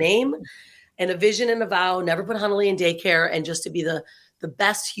 $12,872.62 to our name and a vision and a vow, never put Huntley in daycare, and just to be the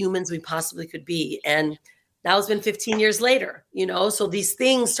best humans we possibly could be. And now it's been 15 years later, so these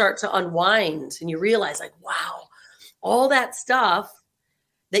things start to unwind and you realize like, wow, all that stuff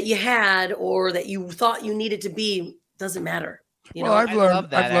that you had or that you thought you needed to be doesn't matter. I've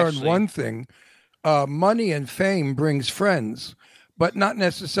learned one thing. Money and fame brings friends, but not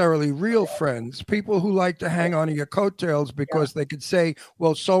necessarily real friends. People who like to hang on to your coattails because they could say,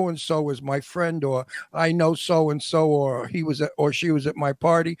 well, so-and-so is my friend, or I know so-and-so, or he was or she was at my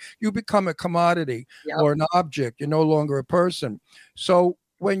party. You become a commodity or an object. You're no longer a person. So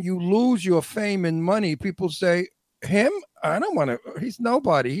when you lose your fame and money, people say, him? I don't want to. He's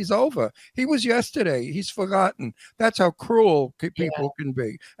nobody. He's over. He was yesterday. He's forgotten. That's how cruel people can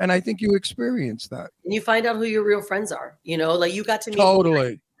be. And I think you experience that. And you find out who your real friends are. Like you got to meet.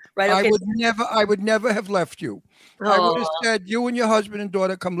 Totally. Right. Okay. I would never have left you. I would have said, you and your husband and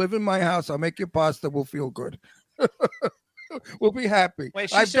daughter come live in my house. I'll make you pasta. We'll feel good. We'll be happy.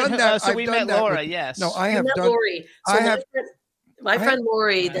 Wait, I've done that. So we met Laura. Yes. No, I have done. Lori. So my friend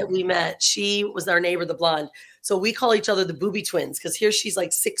Lori that we met, she was our neighbor, the blonde. So we call each other the booby twins because here she's like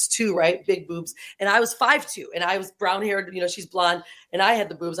 6'2", right? Big boobs. And I was 5'2", and I was brown haired, she's blonde. And I had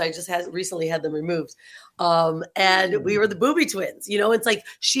the boobs. I just recently had them removed. And we were the booby twins. It's like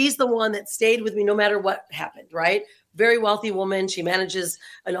she's the one that stayed with me no matter what happened, right? Very wealthy woman. She manages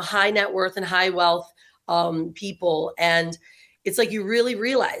high net worth and high wealth people. And it's like you really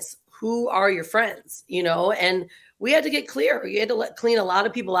realize who are your friends, and we had to get clear. We had to clean a lot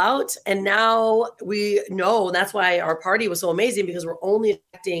of people out. And now we know, and that's why our party was so amazing because we're only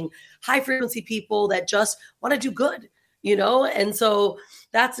attracting high frequency people that just want to do good, And so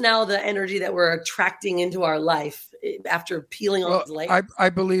that's now the energy that we're attracting into our life after peeling all those layers. I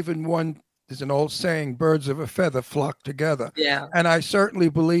believe in there's an old saying, birds of a feather flock together. Yeah. And I certainly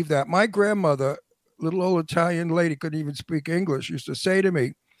believe that. My grandmother, little old Italian lady, couldn't even speak English, used to say to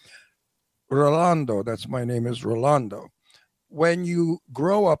me, Rolando, that's my name is Rolando. When you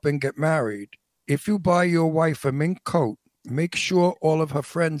grow up and get married, if you buy your wife a mink coat, make sure all of her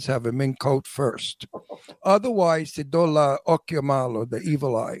friends have a mink coat first. Otherwise, they do la occhio malo, the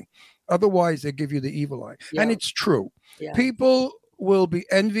evil eye. Otherwise, they give you the evil eye. Yeah. And it's true. Yeah. People will be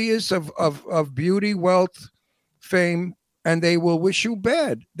envious of beauty, wealth, fame, and they will wish you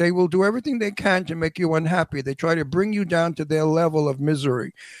bad. They will do everything they can to make you unhappy. They try to bring you down to their level of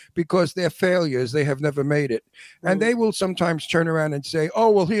misery because they're failures. They have never made it. And they will sometimes turn around and say, oh,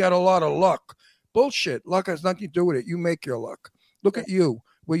 well, he had a lot of luck. Bullshit. Luck has nothing to do with it. You make your luck. Look at you,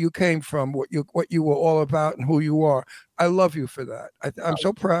 where you came from, what you were all about and who you are. I love you for that. I'm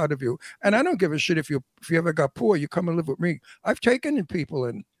so proud of you. And I don't give a shit if you ever got poor, you come and live with me. I've taken in people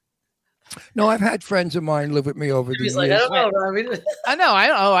in. No, I've had friends of mine live with me over the years. Like, I don't know. I know.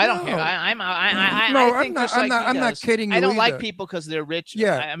 I don't care. I'm not kidding you. I don't either. like people because they're rich.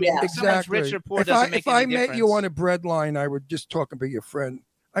 Yeah, I mean, exactly. Rich or poor doesn't make any difference. If I met you on a bread line, I would just talk and be your friend.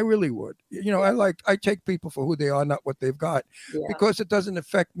 I really would. I take people for who they are, not what they've got, because it doesn't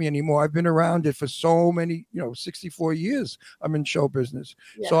affect me anymore. I've been around it for so many, 64 years. I'm in show business.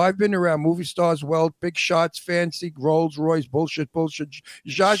 Yeah. So I've been around movie stars, wealth, big shots, fancy, Rolls Royce, bullshit, Zsa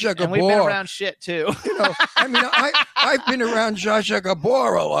Zsa Gabor. And we've been around shit too. I've been around Zsa Zsa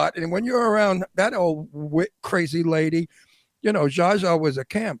Gabor a lot. And when you're around that old crazy lady, Zsa Zsa was a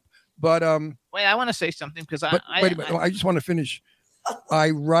camp. But wait, I want to say something because wait a minute. I just want to finish. I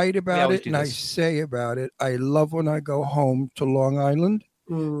write about it and I say about it. I love when I go home to Long Island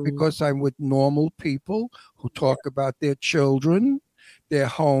because I'm with normal people who talk about their children, their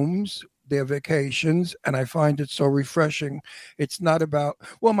homes, their vacations, and I find it so refreshing. It's not about,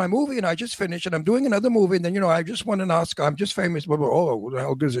 well, my movie and I just finished and I'm doing another movie and then, I just won an Oscar. I'm just famous. But, who the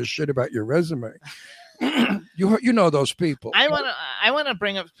hell gives a shit about your resume? You know those people. I want to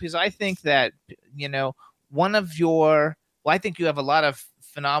bring up, because I think that, one of your, I think you have a lot of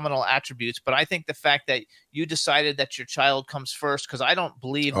phenomenal attributes, but I think the fact that you decided that your child comes first, because I don't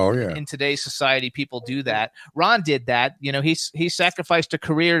believe in today's society people do that. Ron did that. He sacrificed a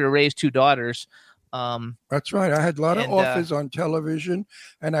career to raise 2 daughters. That's right. I had a lot of offers on television,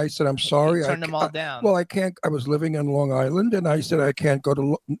 and I said, I'm sorry. Turned them all down. Well, I can't. I was living in Long Island, and I said, I can't go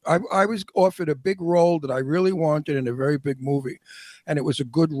to. I was offered a big role that I really wanted in a very big movie, and it was a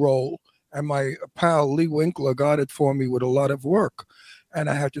good role. And my pal Lee Winkler got it for me with a lot of work. And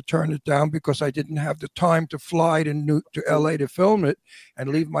I had to turn it down because I didn't have the time to fly to LA to film it and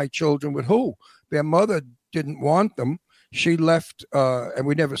leave my children with who? Their mother didn't want them. She left, and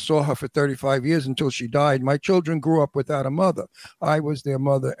we never saw her for 35 years until she died. My children grew up without a mother. I was their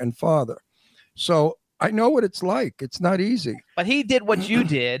mother and father. So I know what it's like. It's not easy. But he did what you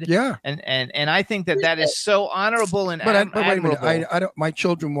did. Yeah. And I think that is so honorable and admirable. Wait a minute. I don't. My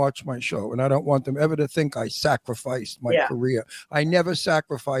children watch my show, and I don't want them ever to think I sacrificed my career. I never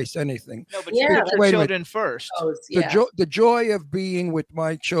sacrificed anything. No, but you put your children first. The joy of being with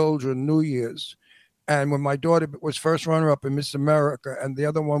my children, New Year's, and when my daughter was first runner-up in Miss America, and the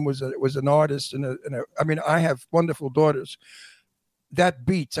other one was an artist, I have wonderful daughters. That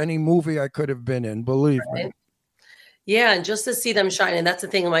beats any movie I could have been in, believe me. Yeah, and just to see them shine, and that's the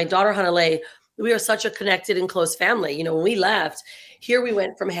thing. My daughter Hanalei, we are such a connected and close family. When we left, here we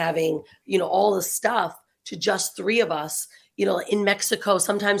went from having, all the stuff to just 3 of us, in Mexico.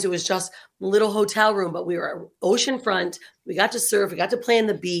 Sometimes it was just a little hotel room, but we were oceanfront. We got to surf, we got to play on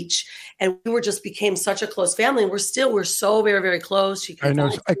the beach, and we became such a close family. And we're so very, very close. I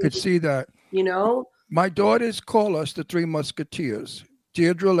know, I could see that. My daughters call us the 3 Musketeers.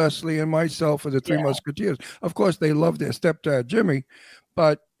 Deirdre, Leslie, and myself are the 3 Musketeers. Of course, they love their stepdad, Jimmy,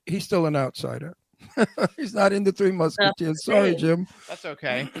 but he's still an outsider. He's not in the 3 Musketeers. Sorry, Jim. That's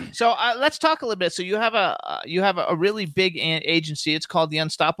okay. So let's talk a little bit. So you have a really big agency. It's called the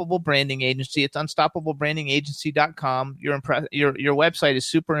Unstoppable Branding Agency. It's unstoppablebrandingagency.com. Your website is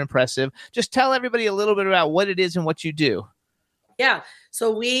super impressive. Just tell everybody a little bit about what it is and what you do. Yeah.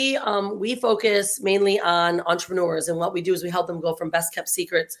 So we focus mainly on entrepreneurs, and what we do is we help them go from best kept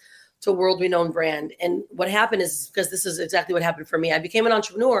secrets to world renowned brand. And what happened is, because this is exactly what happened for me, I became an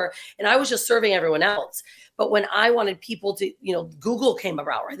entrepreneur and I was just serving everyone else. But when I wanted people to, Google came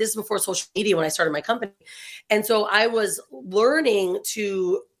about, right? This is before social media when I started my company. And so I was learning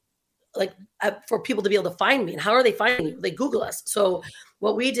to for people to be able to find me. And how are they finding you? They Google us. So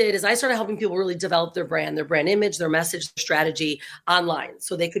what we did is I started helping people really develop their brand image, their message, their strategy online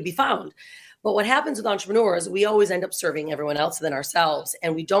so they could be found. But what happens with entrepreneurs, we always end up serving everyone else than ourselves,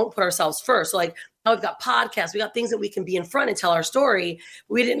 and we don't put ourselves first. So now we've got podcasts, we got things that we can be in front and tell our story.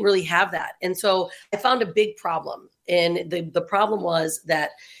 We didn't really have that. And so I found a big problem. And the problem was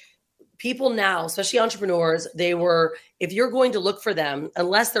that people now, especially entrepreneurs, if you're going to look for them,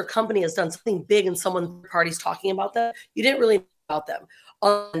 unless their company has done something big and someone party's talking about them, you didn't really know about them.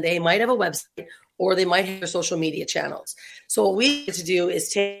 They might have a website or they might have their social media channels. So what we need to do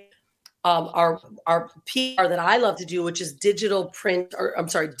is take our PR that I love to do, which is digital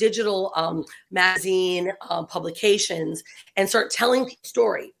magazine publications, and start telling people's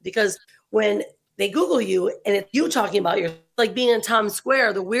story. Because when they Google you and it's you talking about your, like being in Times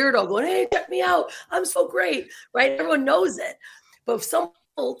Square, the weirdo going, hey, check me out, I'm so great, right? Everyone knows it. But if someone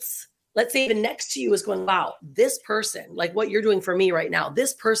else, let's say even next to you, is going, wow, this person, like what you're doing for me right now,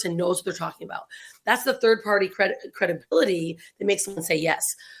 this person knows what they're talking about. That's the third party credibility that makes someone say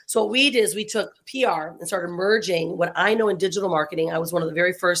yes. So what we did is we took PR and started merging what I know in digital marketing. I was one of the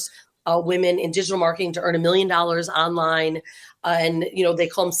very first women in digital marketing to earn $1 million online. And, they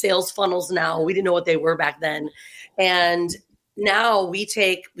call them sales funnels now. We didn't know what they were back then. And now we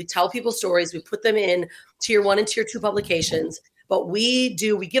tell people stories, we put them in tier 1 and tier 2 publications. But we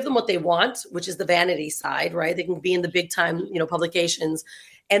give them what they want, which is the vanity side, right? They can be in the big time, publications.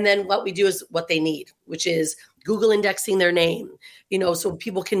 And then what we do is what they need, which is Google indexing their name, so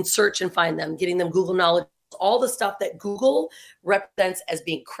people can search and find them, getting them Google knowledge, all the stuff that Google represents as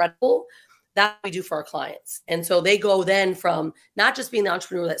being credible. That we do for our clients. And so they go then from not just being the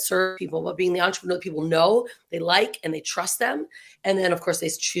entrepreneur that serves people, but being the entrepreneur that people know, they like, and they trust them. And then, of course, they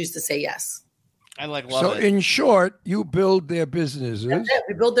choose to say yes. I love it. So in short, you build their businesses. That's it.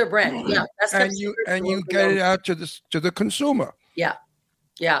 We build their brand. Yeah. And you get it out to the consumer. Yeah.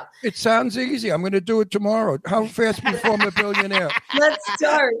 Yeah. It sounds easy. I'm going to do it tomorrow. How fast before I'm a billionaire? Let's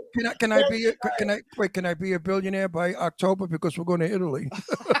start. Can I be a billionaire by October, because we're going to Italy?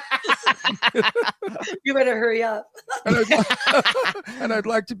 You better hurry up. and I'd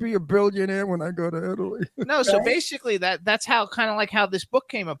like to be a billionaire when I go to Italy. No, so basically that's how how this book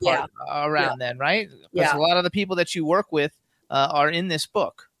came apart around then, right? Because a lot of the people that you work with are in this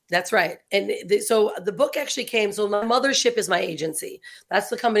book. That's right. And so the book actually came. So my mothership is my agency. That's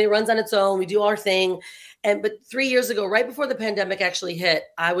the company. It runs on its own. We do our thing. But 3 years ago, right before the pandemic actually hit,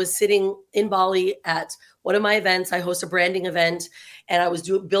 I was sitting in Bali at one of my events. I host a branding event, and I was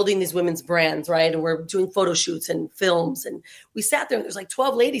building these women's brands, right? And we're doing photo shoots and films. And we sat there, and there's like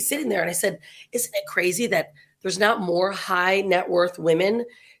 12 ladies sitting there. And I said, isn't it crazy that there's not more high net worth women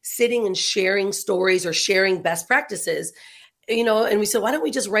sitting and sharing stories or sharing best practices? And we said, why don't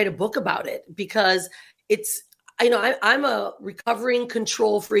we just write a book about it? Because it's, I'm a recovering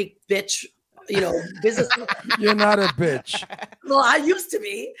control freak bitch, business. You're not a bitch. Well, I used to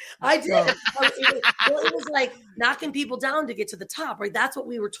be. I did. No. It was like knocking people down to get to the top, right? That's what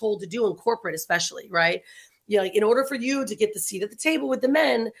we were told to do in corporate, especially, right? Like in order for you to get the seat at the table with the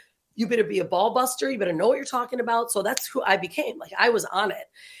men, you better be a ball buster. You better know what you're talking about. So that's who I became. Like I was on it.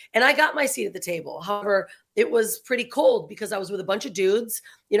 And I got my seat at the table. However, it was pretty cold because I was with a bunch of dudes.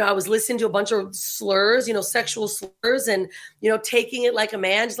 I was listening to a bunch of slurs, sexual slurs, and, taking it like a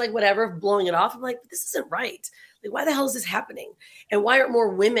man, just like whatever, blowing it off. I'm like, this isn't right. Like, why the hell is this happening? And why aren't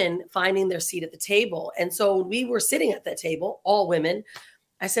more women finding their seat at the table? And so we were sitting at that table, all women.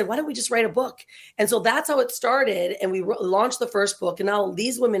 I said, why don't we just write a book? And so that's how it started. And we launched the first book. And now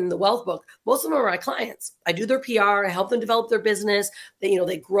these women in the wealth book, most of them are my clients. I do their PR. I help them develop their business.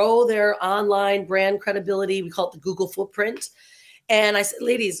 They grow their online brand credibility. We call it the Google footprint. And I said,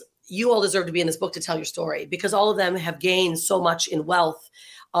 ladies, you all deserve to be in this book to tell your story, because all of them have gained so much in wealth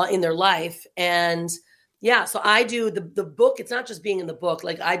in their life. And so I do the book. It's not just being in the book.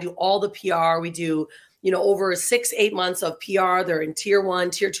 Like I do all the PR. We do over 6-8 months of PR. They're in tier 1,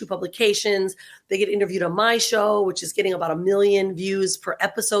 tier 2 publications. They get interviewed on my show, which is getting about 1 million views per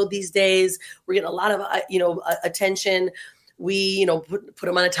episode these days. We're getting a lot of, attention. We, put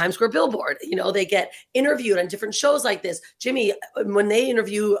them on a Times Square billboard. They get interviewed on different shows like this. Jimmy, when they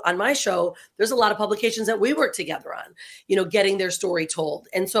interview on my show, there's a lot of publications that we work together on, getting their story told.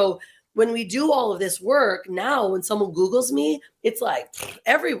 And so when we do all of this work now, when someone Googles me, it's like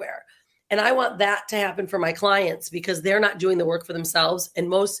everywhere. And I want that to happen for my clients, because they're not doing the work for themselves. And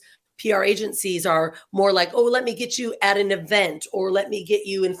most PR agencies are more like, oh, let me get you at an event, or let me get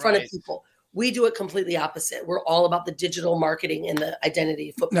you in front of people. We do it completely opposite. We're all about the digital marketing and the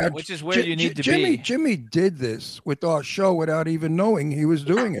identity footprint. Now, which is where you need to be. Jimmy did this with our show without even knowing he was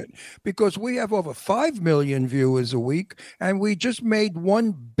doing it, because we have over 5 million viewers a week, and we just made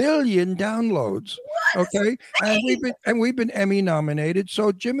 1 billion downloads. What? Okay, and we've been Emmy nominated.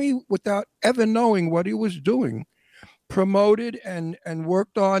 So Jimmy, without ever knowing what he was doing, promoted and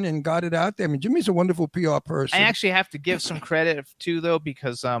worked on and got it out there. I mean, Jimmy's a wonderful PR person. I actually have to give some credit too, though,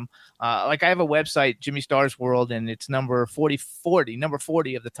 because I have a website, Jimmy Star's World, and it's number 40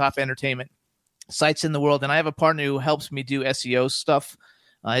 of the top entertainment sites in the world. And I have a partner who helps me do SEO stuff.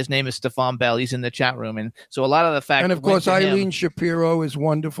 His name is Stefan Bell. He's in the chat room. And so a lot of the fact, and of course, Eileen Shapiro is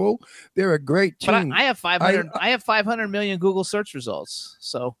wonderful. They're a great team. But I have 500. I have 500 million Google search results.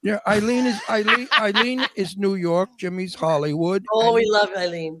 So yeah, Eileen is New York. Jimmy's Hollywood. Oh, we love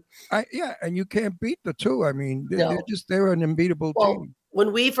Eileen. And you can't beat the two. I mean, they're an unbeatable team.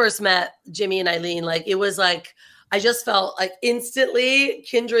 When we first met, Jimmy and Eileen, it was like, I just felt like instantly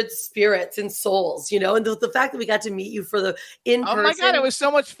kindred spirits and souls, and the fact that we got to meet you for the in-person. Oh my God, it was so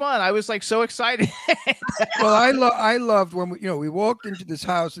much fun. I was so excited. Well, I loved when we walked into this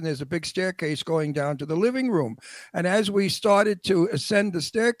house, and there's a big staircase going down to the living room. And as we started to ascend the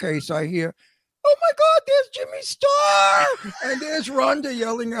staircase, I hear, oh my God, there's Jimmy Star. And there's Rhonda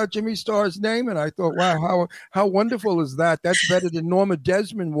yelling out Jimmy Star's name. And I thought, wow, how wonderful is that? That's better than Norma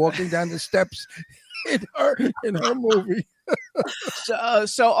Desmond walking down the steps in her movie.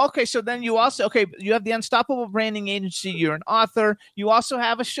 So then you also you have the Unstoppable Branding Agency. You're an author. You also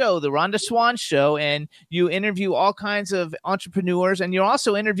have a show, the Rhonda Swan Show, and you interview all kinds of entrepreneurs. And you're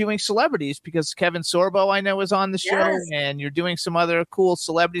also interviewing celebrities because Kevin Sorbo, I know, is on the show, and you're doing some other cool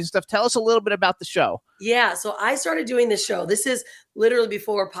celebrities and stuff. Tell us a little bit about the show. Yeah, so I started doing this show. This is literally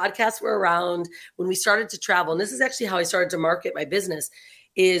before podcasts were around, when we started to travel. And this is actually how I started to market my business,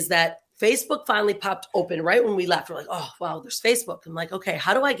 is that Facebook finally popped open right when we left. We're like, oh, wow, there's Facebook. I'm like, okay,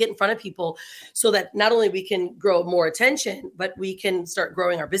 how do I get in front of people so that not only we can grow more attention, but we can start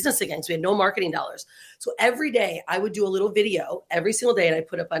growing our business again? So we had no marketing dollars. So every day I would do a little video every single day, and I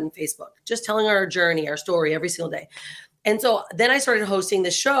put up on Facebook, just telling our journey, our story every single day. And so then I started hosting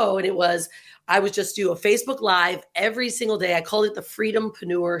the show, and I would just do a Facebook Live every single day. I called it the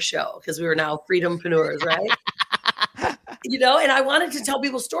Freedompreneur Show because we were now Freedompreneurs, right? And I wanted to tell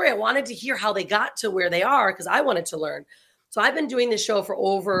people's story. I wanted to hear how they got to where they are because I wanted to learn. So I've been doing this show for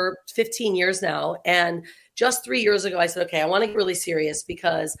over 15 years now. And just 3 years ago, I said, okay, I want to get really serious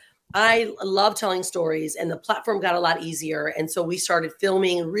because I love telling stories, and the platform got a lot easier. And so we started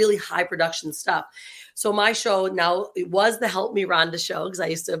filming really high production stuff. So my show now, it was the Help Me Rhonda show because I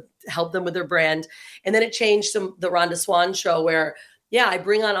used to help them with their brand. And then it changed to the Rhonda Swan show where, I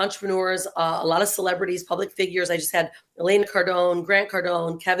bring on entrepreneurs, a lot of celebrities, public figures. I just had Elena Cardone, Grant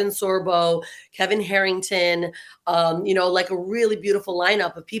Cardone, Kevin Sorbo, Kevin Harrington, like a really beautiful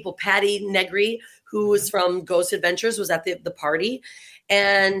lineup of people. Patty Negri, who was from Ghost Adventures, was at the party.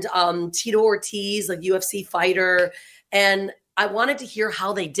 And Tito Ortiz, like UFC fighter. And I wanted to hear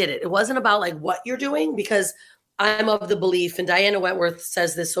how they did it. It wasn't about like what you're doing, because I'm of the belief, and Diana Wentworth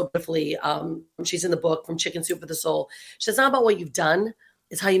says this so beautifully. She's in the book From Chicken Soup for the Soul. She says, it's not about what you've done.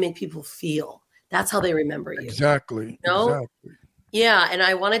 It's how you make people feel. That's how they remember you. Exactly. Exactly. Yeah. And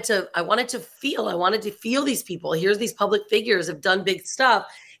I wanted to feel these people. Here's these public figures have done big stuff.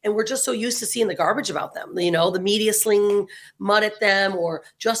 And we're just so used to seeing the garbage about them, the media slinging mud at them or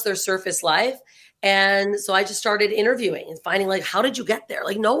just their surface life. And so I just started interviewing and finding, like, how did you get there?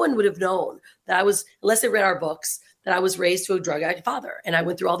 Like, no one would have known that unless they read our books, that I was raised to a drug addict father. And I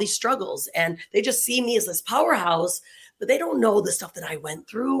went through all these struggles, and they just see me as this powerhouse, but they don't know the stuff that I went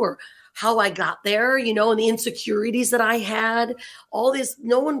through or how I got there, and the insecurities that I had, all this.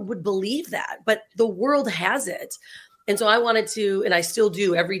 No one would believe that, but the world has it. And so I wanted to, and I still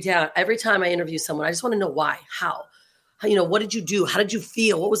do every time I interview someone, I just want to know why, how, what did you do? How did you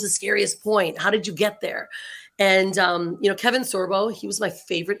feel? What was the scariest point? How did you get there? And, Kevin Sorbo, he was my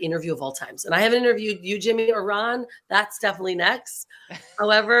favorite interview of all times. And I haven't interviewed you, Jimmy, or Ron. That's definitely next.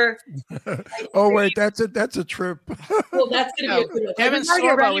 However. Wait, that's a trip. Well, that's going to be a good one. Kevin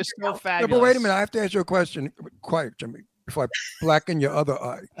Sorbo is so fabulous. No, but wait a minute. I have to ask you a question. Quiet, Jimmy, before I blacken your other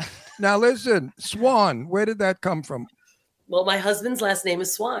eye. Now, listen, Swan, where did that come from? Well, my husband's last name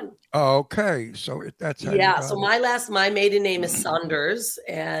is Swan. Okay, so that's how so my maiden name is Saunders,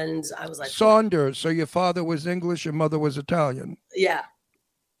 and I was like Saunders. So your father was English, your mother was Italian. Yeah.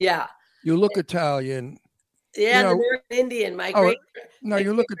 You look Italian. Yeah, the American Indian.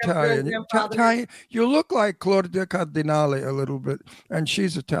 You look Italian. You look like Claudia Cardinale a little bit, and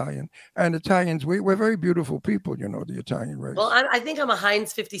she's Italian. And Italians, we're very beautiful people, the Italian race. Well, I think I'm a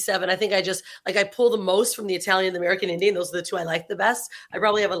Heinz 57. I think I just, I pull the most from the Italian and the American Indian. Those are the two I like the best. I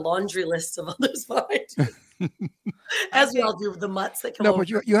probably have a laundry list of others, as we all do, the mutts that come over.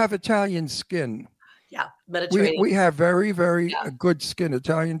 No, but you have Italian skin. Yeah, Mediterranean. We have very, very good skin.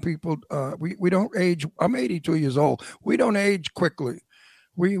 Italian people, we don't age. I'm 82 years old. We don't age quickly.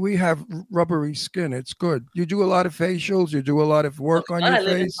 We have rubbery skin. It's good. You do a lot of facials. You do a lot of work on your face.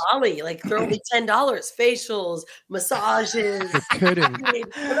 I live in Bali. Throw me $10. Facials, massages. You're kidding.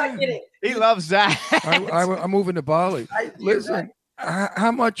 I'm not kidding. He loves that. I'm moving to Bali. Listen,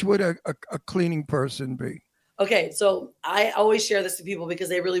 how much would a cleaning person be? Okay, so I always share this to people because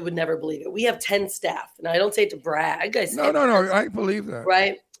they really would never believe it. We have 10 staff, and I don't say it to brag. No, I believe that.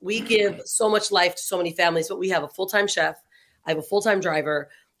 Right? We give so much life to so many families, but we have a full-time chef. I have a full-time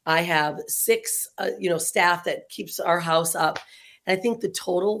driver. I have 6, staff that keeps our house up. And I think the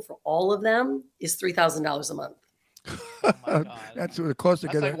total for all of them is $3,000 a month. Oh that's what it costs to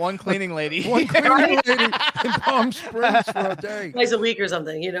get like one cleaning lady. One cleaning lady in Palm Springs for a day. Twice a week or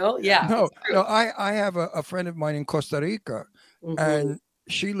something, Yeah. No, I have a friend of mine in Costa Rica, and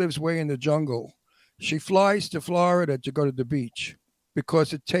she lives way in the jungle. She flies to Florida to go to the beach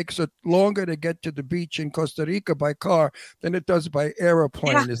because it takes her longer to get to the beach in Costa Rica by car than it does by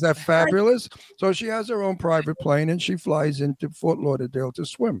airplane. Yeah. Is that fabulous? So she has her own private plane, and she flies into Fort Lauderdale to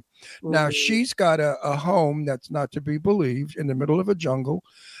swim. Now, she's got a home that's not to be believed in the middle of a jungle.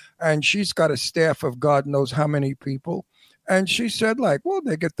 and she's got a staff of God knows how many people. And she said, like, well,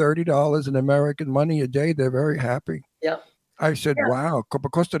 they get $30 in American money a day. They're very happy. Yep. I said, wow,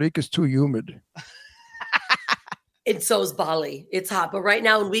 Costa Rica's too humid. And so is Bali. It's hot. But right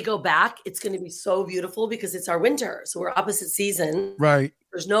now, when we go back, it's going to be so beautiful because it's our winter. So we're opposite season. Right.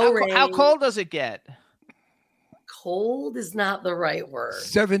 There's no rain. How cold does it get? Cold is not the right word.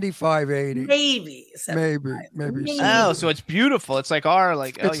 75, 80. Maybe. Maybe. Oh, so it's beautiful. It's like our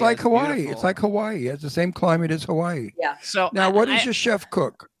It's like Hawaii. Beautiful. It's like Hawaii. It has the same climate as Hawaii. Yeah. So now, what does your chef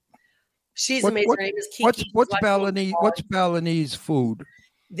cook? She's amazing. Her name is Kiki. What's Balinese? What's Balinese food?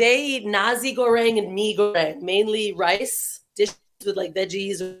 They eat nasi goreng and mee goreng, mainly rice dishes with like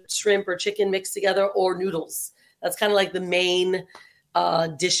veggies or shrimp or chicken mixed together, or noodles. That's kind of like the main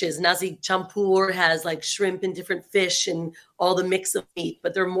dishes. Nasi campur has like shrimp and different fish and all the mix of meat,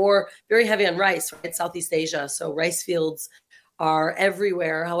 but they're very heavy on rice, right? Southeast Asia. So rice fields are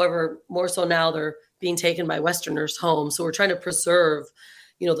everywhere. However, more so now they're being taken by Westerners home. So we're trying to preserve,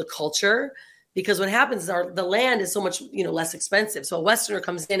 the culture, because what happens is the land is so much, less expensive. So a Westerner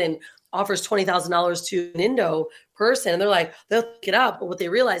comes in and offers $20,000 to an Indo person, and they'll pick it up. But what they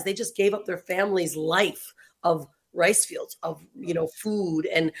realize, they just gave up their family's life of rice fields, of food.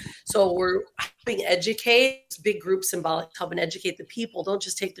 And so we're helping educate big groups, symbolic, helping educate the people. Don't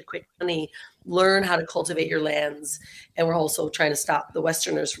just take the quick money, learn how to cultivate your lands. And we're also trying to stop the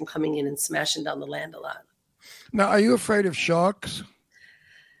Westerners from coming in and smashing down the land a lot. Now, are you afraid of sharks?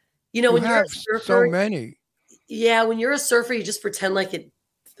 When you're a surfer, so many. Yeah, when you're a surfer, you just pretend like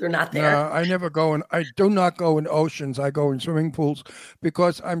they're not there. No, I never go in. I do not go in oceans. I go in swimming pools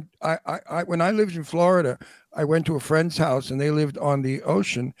because when I lived in Florida, I went to a friend's house and they lived on the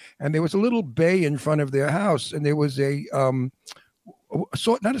ocean, and there was a little bay in front of their house, and there was a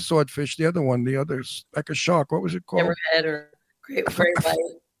not a swordfish, the other's like a shark. What was it called? Hammerhead or great white.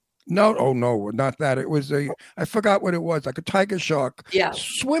 No, not that. It was I forgot what it was, like a tiger shark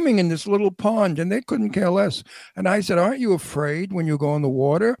swimming in this little pond, and they couldn't care less. And I said, aren't you afraid when you go in the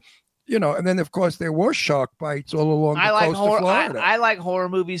water? And then, of course, there were shark bites all along the coast of Florida. I like horror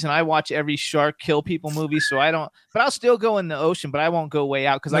movies, and I watch every shark kill people movie, so I don't. But I'll still go in the ocean, but I won't go way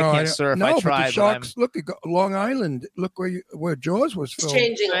out because I can't surf. No, I try. But the sharks, look, Long Island, look where Jaws was filmed.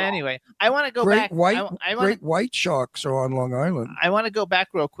 Changing. So anyway, I want to go great back. Great white sharks are on Long Island. I want to go back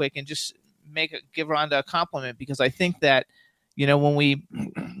real quick and just give Rhonda a compliment, because I think that, when we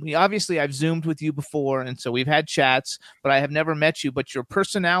obviously I've Zoomed with you before, and so we've had chats, but I have never met you. But your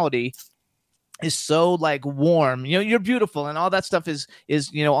personality is so like warm. You're beautiful, and all that stuff is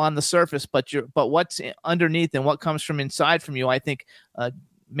on the surface, but what's underneath and what comes from inside from you, I think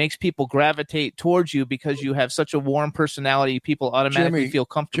makes people gravitate towards you, because you have such a warm personality. People automatically feel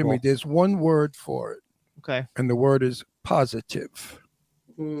comfortable. Jimmy, there's one word for it. Okay. And the word is positive.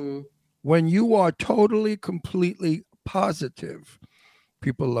 Mm. When you are totally, completely positive,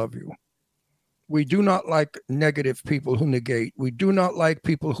 people love you. We do not like negative people who negate. We do not like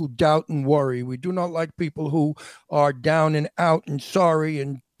people who doubt and worry. We do not like people who are down and out and sorry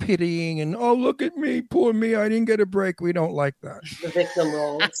and pitying and, oh, look at me, poor me, I didn't get a break. We don't like that. The victim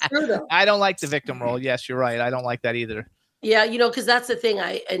role. It's true, though. I don't like the victim role. Yes, you're right. I don't like that either. Yeah, because that's the thing.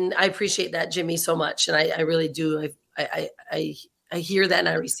 I appreciate that, Jimmy, so much, and I really do. I hear that and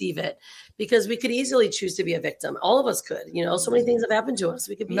I receive it, because we could easily choose to be a victim. All of us could, so many things have happened to us.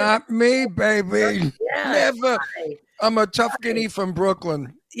 We could be not me, baby. Yeah, never. I'm a tough guinea from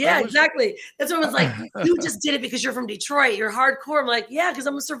Brooklyn. Yeah, exactly. That's what I was like. You just did it because you're from Detroit. You're hardcore. I'm like, yeah, because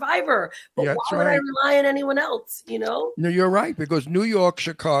I'm a survivor. But why would I rely on anyone else? No, you're right, because New York,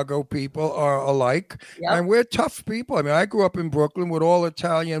 Chicago people are alike, and we're tough people. I mean, I grew up in Brooklyn with all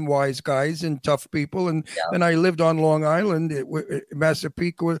Italian wise guys and tough people, and then I lived on Long Island,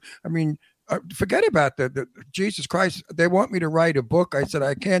 Massapequa. I mean, forget about that. Jesus Christ, they want me to write a book. I said,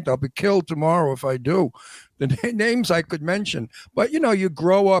 I can't. I'll be killed tomorrow if I do. The names I could mention. But, you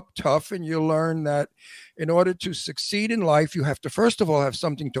grow up tough, and you learn that in order to succeed in life, you have to, first of all, have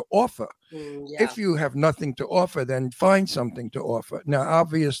something to offer. If you have nothing to offer, then find something to offer. Now,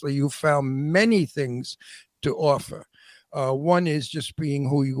 obviously, you found many things to offer. One is just being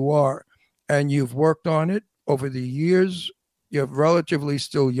who you are, and you've worked on it over the years. You're relatively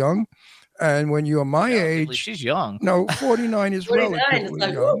still young. And when you're my age, she's young. No, 49 is 49, relatively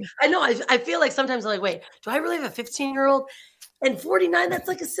like, young. I know. I feel like sometimes I'm like, wait, do I really have a 15-year-old? And 49, that's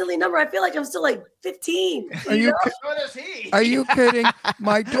like a silly number. I feel like I'm still like 15. Are you kidding?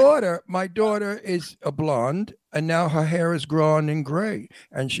 My daughter is a blonde, and now her hair is grown and gray,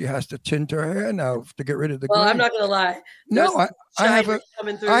 and she has to tint her hair now to get rid of the gray. Well, I'm not gonna lie. I have a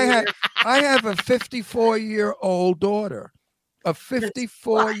 54-year-old daughter. a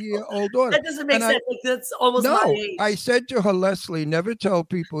 54-year-old daughter. That doesn't make sense. Like, that's almost no, my age. I said to her, Leslie, never tell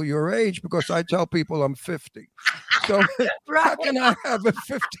people your age because I tell people I'm 50. So how can I have a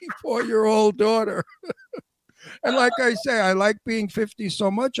 54-year-old daughter? And like I say, I like being 50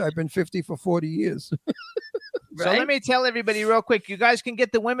 so much. I've been 50 for 40 years. So let me tell everybody real quick. You guys can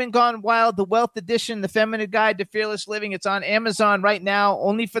get the Women Gone Wild, the Wealth Edition, the Feminine Guide to Fearless Living. It's on Amazon right now,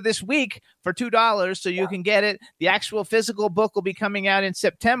 only for this week for $2. So you can get it. The actual physical book will be coming out in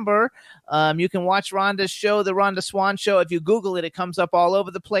September. You can watch Rhonda's show, the Rhonda Swan Show. If you Google it, it comes up all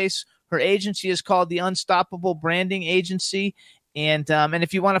over the place. Her agency is called the Unstoppable Branding Agency. And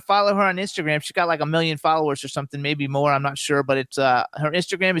if you want to follow her on Instagram, she's got like 1 million followers or something, maybe more. I'm not sure, but it's her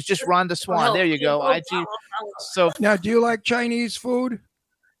Instagram is just Rhonda Swan. There you go. IG. So now, do you like Chinese food?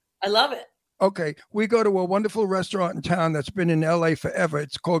 I love it. Okay, we go to a wonderful restaurant in town that's been in LA forever.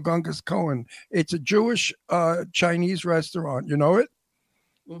 It's called Genghis Cohen. It's a Jewish Chinese restaurant. You know it?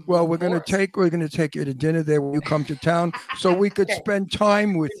 Well, we're going to take you to dinner there when you come to town, so we could spend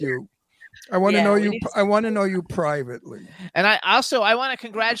time with you. I want to know you. I want to know you privately. And I want to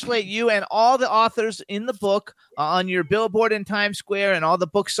congratulate you and all the authors in the book on your billboard in Times Square and all the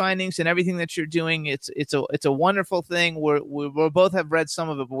book signings and everything that you're doing. It's a wonderful thing. We both have read some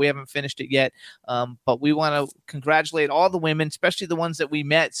of it, but we haven't finished it yet. But we want to congratulate all the women, especially the ones that we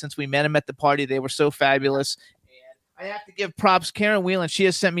met since we met them at the party. They were so fabulous. I have to give props. Karen Whelan, she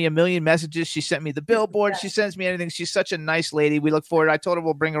has sent me 1 million messages. She sent me the billboard. She sends me anything. She's such a nice lady. We look forward. I told her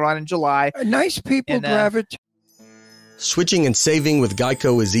we'll bring her on in July. Nice people gravitate. Switching and saving with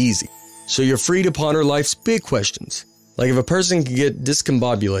Geico is easy, so you're free to ponder life's big questions. Like if a person can get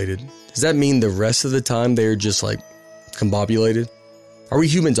discombobulated, does that mean the rest of the time they're just like combobulated? Are we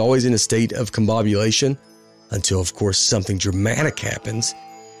humans always in a state of combobulation? Until, of course, something dramatic happens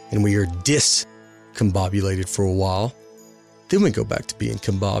and we are discombobulated for a while. Then we go back to being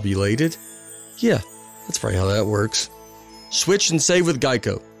combobulated. Yeah, that's probably how that works. Switch and save with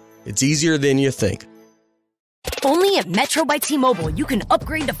Geico. It's easier than you think. Only at Metro by T-Mobile, you can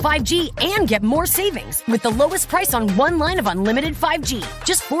upgrade to 5G and get more savings with the lowest price on one line of unlimited 5G.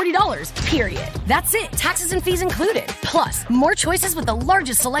 Just $40, period. That's it. Taxes and fees included. Plus, more choices with the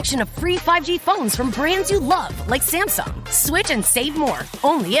largest selection of free 5G phones from brands you love, like Samsung. Switch and save more.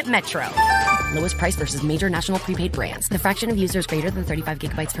 Only at Metro. Lowest price versus major national prepaid brands. The fraction of users greater than 35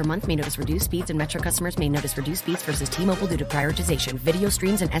 gigabytes per month may notice reduced speeds, and Metro customers may notice reduced speeds versus T-Mobile due to prioritization. Video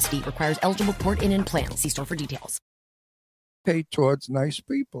streams and SD requires eligible port-in and plan. See store for details. Pay towards nice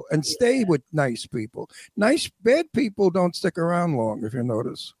people and stay with nice people. Bad people don't stick around long, if you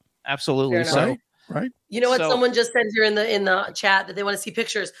notice. Absolutely. Right. You know what? Someone just said here in the chat that they want to see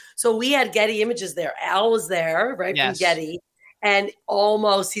pictures. So we had Getty Images there. Al was there, right? Yes. From Getty. And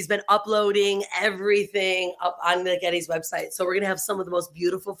he's been uploading everything up on the Getty's website. So we're going to have some of the most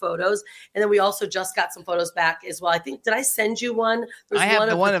beautiful photos. And then we also just got some photos back as well. I think, did I send you one? I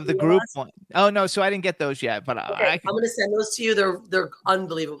have one of the group one. Oh, no. So I didn't get those yet, but I'm going to send those to you. They're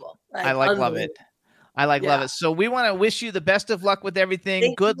unbelievable. Love it. Love it. So we want to wish you the best of luck with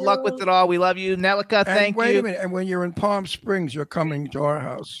everything. Good luck with it all. We love you. Nelika, thank you. Wait a minute. And when you're in Palm Springs, you're coming to our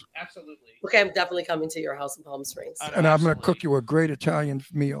house. Absolutely. Okay, I'm definitely coming to your house in Palm Springs. And I'm going to cook you a great Italian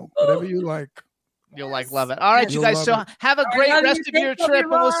meal, whatever you like. You'll love it. All right, you guys. So have a great rest of your trip, and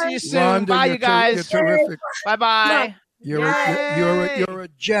we'll see you soon. Rhonda, bye, you guys. You're terrific. Bye-bye. You're a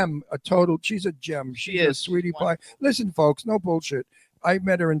gem, she's a gem. She's a sweetie pie. Listen, folks, no bullshit. I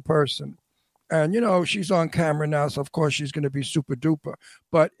met her in person. And, she's on camera now, so of course she's going to be super duper.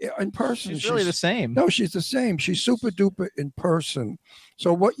 But in person, she's really the same. No, she's the same. She's super duper in person.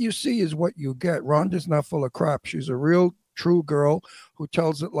 So what you see is what you get. Rhonda's not full of crap. She's a real, true girl who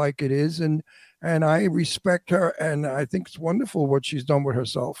tells it like it is. And I respect her. And I think it's wonderful what she's done with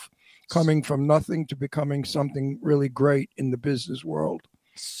herself, coming from nothing to becoming something really great in the business world.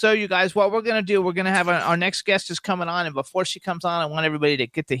 So you guys, what we're going to do, we're going to have our next guest is coming on. And before she comes on, I want everybody to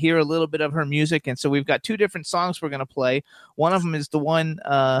get to hear a little bit of her music. And so we've got 2 different songs we're going to play. One of them is the one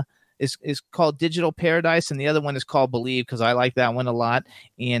is called Digital Paradise. And the other one is called Believe, because I like that one a lot.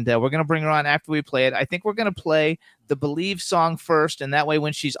 And we're going to bring her on after we play it. I think we're going to play the Believe song first. And that way,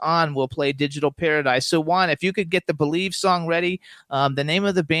 when she's on, we'll play Digital Paradise. So Juan, if you could get the Believe song ready, the name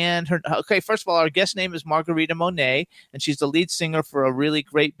of the band. First of all, our guest name is Margarita Monet, and she's the lead singer for a really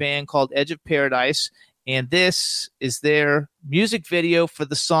great band called Edge of Paradise. And this is their music video for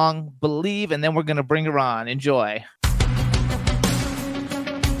the song Believe. And then we're going to bring her on. Enjoy.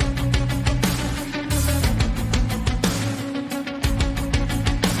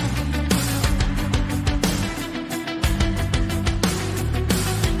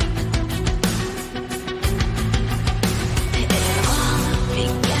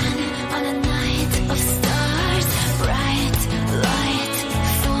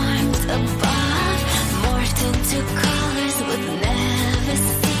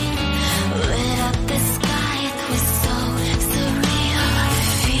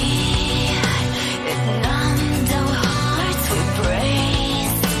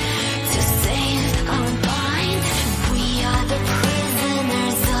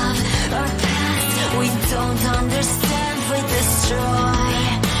 don't understand, we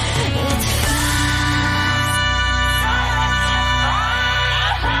destroy it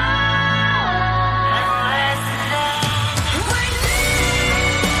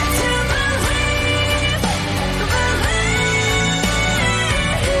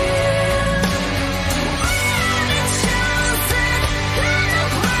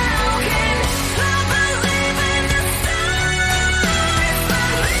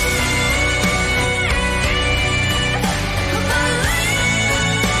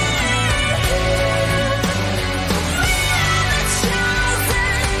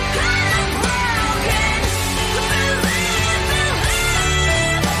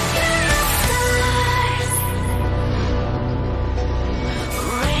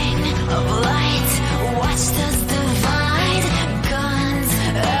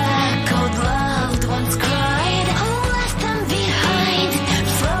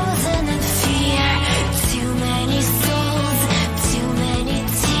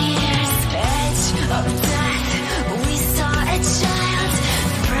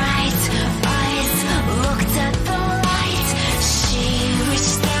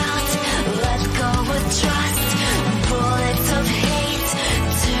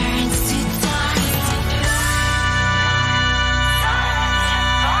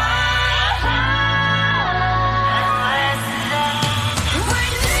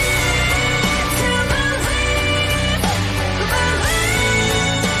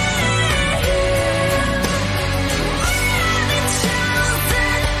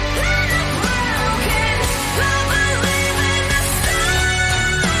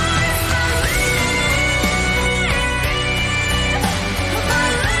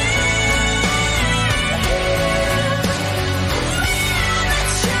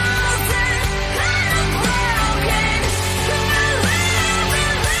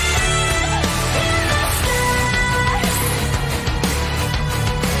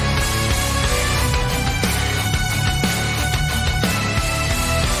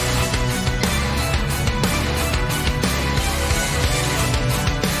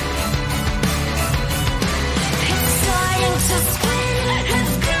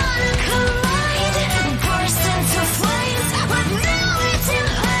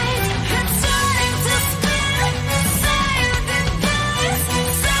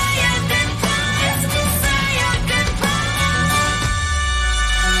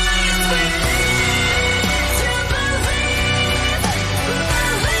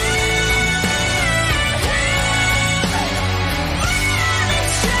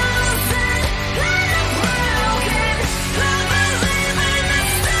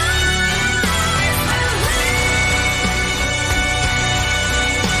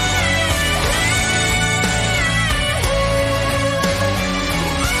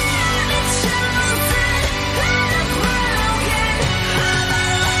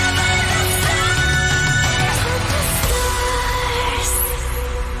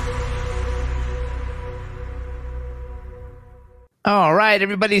All right,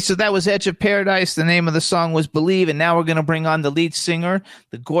 everybody. So that was Edge of Paradise. The name of the song was Believe. And now we're going to bring on the lead singer,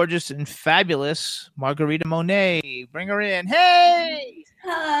 the gorgeous and fabulous Margarita Monet. Bring her in. Hey!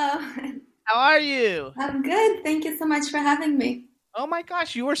 Hello. How are you? I'm good. Thank you so much for having me. Oh, my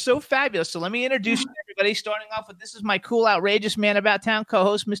gosh. You are so fabulous. So let me introduce you to everybody, starting off with this is my cool, outrageous man about town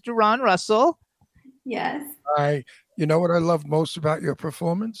co-host, Mr. Ron Russell. Yes. You know what I love most about your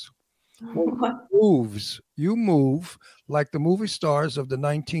performance? What? Moves. You move like the movie stars of the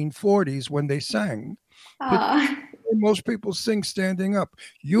 1940s when they sang. Most people sing standing up.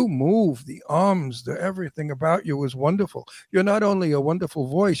 You move, the arms, the everything about you is wonderful. You're not only a wonderful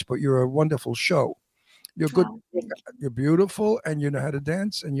voice, but you're a wonderful show. You're good. You're beautiful, and you know how to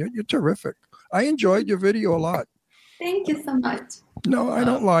dance, and you're terrific. I enjoyed your video a lot. Thank you so much. No, I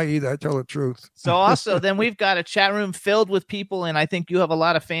don't lie either. I tell the truth. So also, then we've got a chat room filled with people, and I think you have a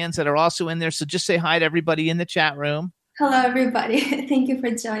lot of fans that are also in there. So just say hi to everybody in the chat room. Hello, everybody. Thank you for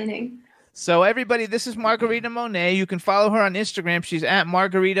joining. So everybody, this is Margarita Monet. You can follow her on Instagram. She's at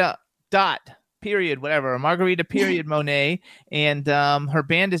Margarita Monet. And her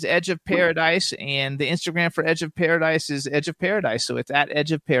band is Edge of Paradise. And the Instagram for Edge of Paradise is Edge of Paradise. So it's at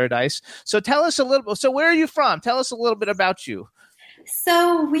Edge of Paradise. So tell us a little. So where are you from? Tell us a little bit about you.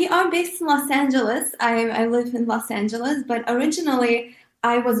 So we are based in Los Angeles. I live in Los Angeles, but originally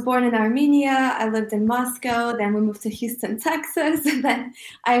I was born in Armenia. I lived in Moscow. Then we moved to Houston, Texas. Then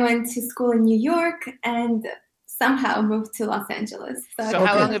I went to school in New York and somehow moved to Los Angeles. So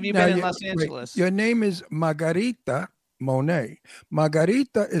how long have you been in Los Angeles? Your name is Margarita Monet.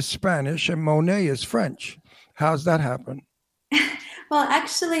 Margarita is Spanish and Monet is French. How's that happen? Well,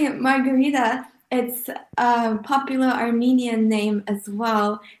 actually, Margarita It's a popular Armenian name as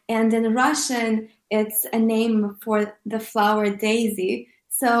well. And in Russian, it's a name for the flower daisy.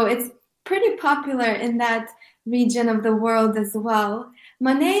 So it's pretty popular in that region of the world as well.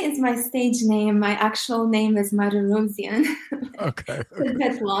 Monet is my stage name. My actual name is Margarita. Okay. It's a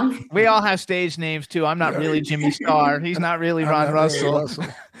bit long. We all have stage names too. I'm not really Jimmy Starr. He's not really Ron Russell.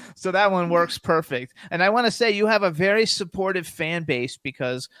 So that one works perfect. And I want to say you have a very supportive fan base,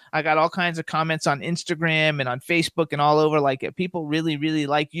 because I got all kinds of comments on Instagram and on Facebook and all over. Like, people really, really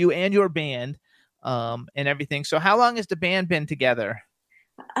like you and your band and everything. So how long has the band been together?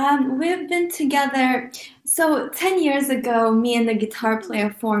 We've been together, so 10 years ago, me and the guitar player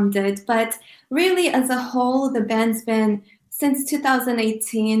formed it, but really as a whole, the band's been since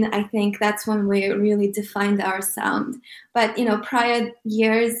 2018. I think that's when we really defined our sound. But, prior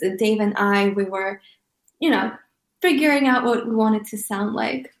years, Dave and I, we were, figuring out what we wanted to sound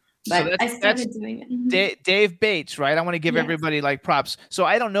like. But So I started doing it. Mhm. Dave Bates, right? I want to give Yes. everybody like props. So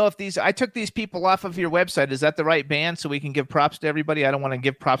I don't know if I took these people off of your website. Is that the right band? So we can give props to everybody. I don't want to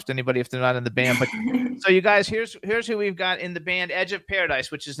give props to anybody if they're not in the band. But so you guys, here's who we've got in the band: Edge of Paradise,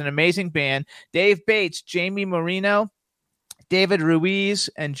 which is an amazing band. Dave Bates, Jamie Marino, David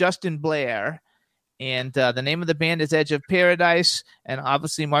Ruiz, and Justin Blair. And the name of the band is Edge of Paradise. And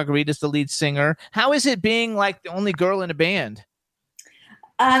obviously Margarita's the lead singer. How is it being like the only girl in a band?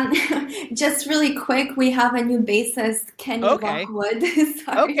 Just really quick, we have a new bassist, Kenny Lockwood.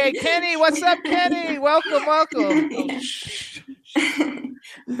 Sorry. Okay, Kenny, what's up, Kenny? Welcome.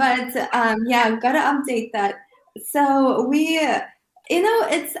 But I've got to update that. So we, I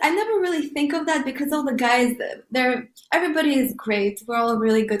never really think of that because all the guys, everybody is great. We're all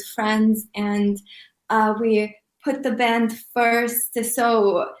really good friends, and we put the band first.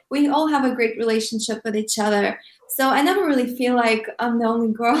 So we all have a great relationship with each other. So I never really feel like I'm the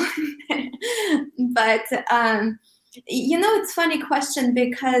only girl. But, it's a funny question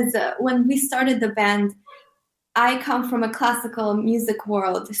because when we started the band, I come from a classical music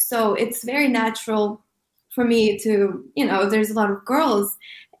world. So it's very natural for me to, there's a lot of girls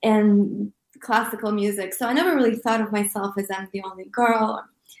in classical music. So I never really thought of myself as I'm the only girl,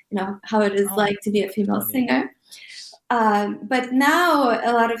 how it is like to be a female singer. But now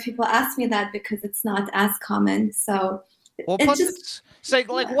a lot of people ask me that because it's not as common. So it's like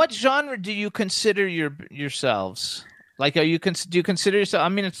what genre do you consider yourselves? Like, do you consider yourself? I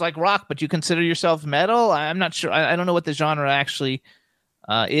mean, it's like rock, but you consider yourself metal? I'm not sure. I don't know what the genre actually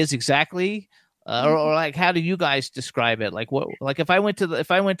is exactly, or like how do you guys describe it? Like what? Like if I went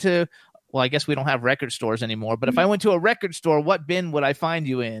to well, I guess we don't have record stores anymore. But if I went to a record store, what bin would I find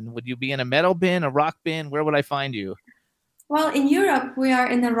you in? Would you be in a metal bin, a rock bin? Where would I find you? Well, in Europe, we are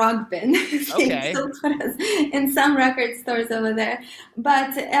in the rock bin. Okay. So put us in some record stores over there.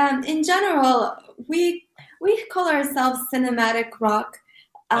 But in general, we call ourselves cinematic rock.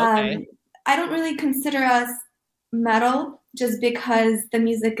 Okay. I don't really consider us metal just because the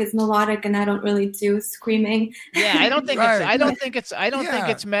music is melodic and I don't really do screaming. Yeah, I don't think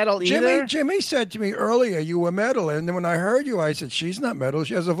it's metal either. Jimmy said to me earlier you were metal, and then when I heard you, I said she's not metal.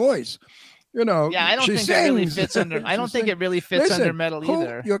 She has a voice. Yeah, I don't think it really fits under. I don't think it really fits under metal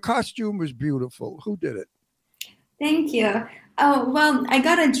either. Your costume was beautiful. Who did it? Thank you. Oh well, I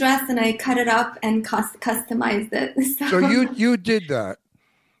got a dress and I cut it up and customized it. So you did that.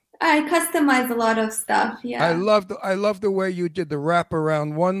 I customized a lot of stuff. Yeah. I love the way you did the wrap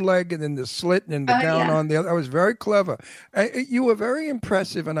around one leg and then the slit and the gown on the other. That was very clever. You were very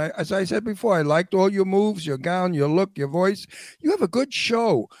impressive, and as I said before, I liked all your moves, your gown, your look, your voice. You have a good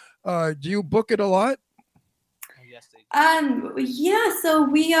show. Do you book it a lot? Yeah, so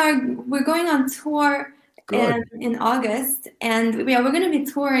we're going on tour in August, and we're going to be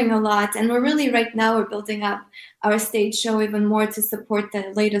touring a lot, and we're building up our stage show even more to support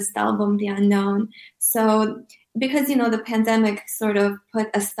the latest album, The Unknown. So because the pandemic sort of put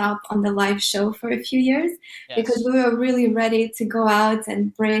a stop on the live show for a few years, because we were really ready to go out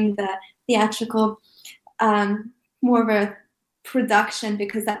and bring the theatrical more of a production,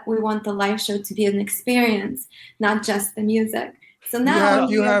 because we want the live show to be an experience, not just the music. So now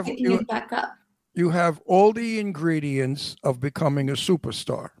we're picking it back up. You have all the ingredients of becoming a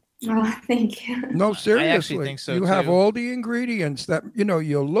superstar. Oh, thank you. No, seriously. I actually think so. You have all the ingredients that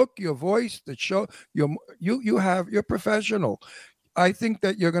your look, your voice, the show. You're professional. I think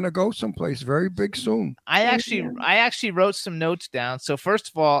that you're going to go someplace very big soon. I actually wrote some notes down. So first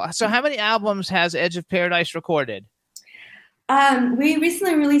of all, how many albums has Edge of Paradise recorded? We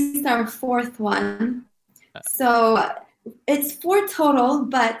recently released our 4th one. So it's 4 total,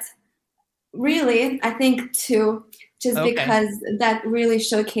 but really, I think two just Okay. because that really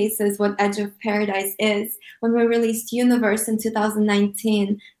showcases what Edge of Paradise is. When we released Universe in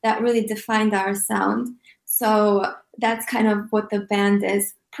 2019, that really defined our sound. So that's kind of what the band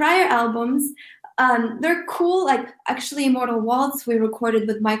is. Prior albums, they're cool. Like actually, Immortal Waltz we recorded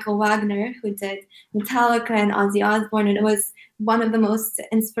with Michael Wagner, who did Metallica and Ozzy Osbourne, and it was one of the most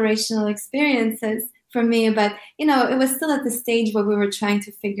inspirational experiences for me. But you know, it was still at the stage where we were trying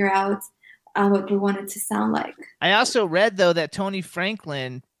to figure out what we wanted to sound like. I also read though that Tony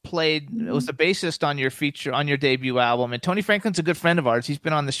Franklin was the bassist on your debut album, and Tony Franklin's a good friend of ours. He's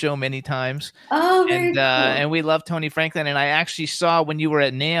been on the show many times. Oh, very cool. And we love Tony Franklin. And I actually saw when you were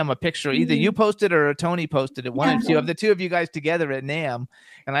at NAMM a picture, either you posted or Tony posted it, one of the two of you guys together at NAMM.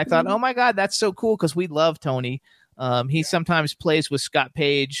 And I thought, oh my God, that's so cool, because we love Tony. He sometimes plays with Scott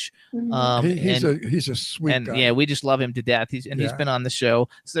Page. He's a sweet guy. Yeah, we just love him to death. He's been on the show.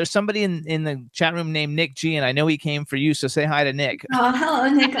 So there's somebody in the chat room named Nick G, and I know he came for you. So say hi to Nick. Oh, hello,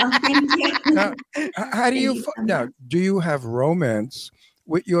 Nick. Oh, thank you. Now, how do you do you have romance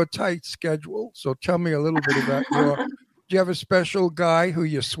with your tight schedule? So tell me a little bit about do you have a special guy who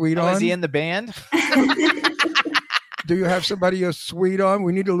you're sweet on? Is he in the band? Do you have somebody you're sweet on?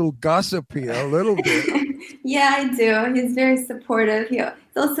 We need a little gossip here, a little bit. Yeah, I do. He's very supportive. He's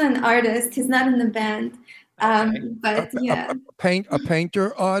also an artist. He's not in the band, but yeah. A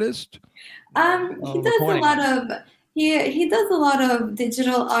painter artist. He does a lot of he does a lot of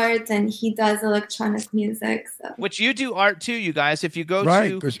digital art, and he does electronic music. So. Which you do art too, you guys. If you go to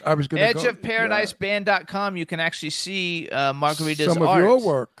edgeofparadiseband.com, you can actually see Margarita's some of art your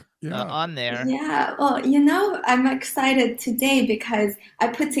work. On there. Yeah, well, you know, I'm excited today because I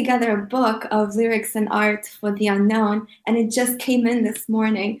put together a book of lyrics and art for the unknown, and it just came in this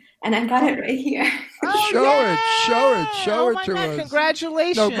morning, and I got it right here. Show it to us.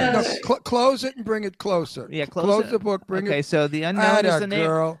 Congratulations. No, close it and bring it closer. Yeah, close the book. Okay, so the unknown is the name.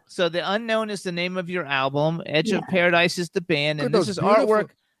 Girl. So the unknown is the name of your album. Edge of Paradise is the band, and this is artwork.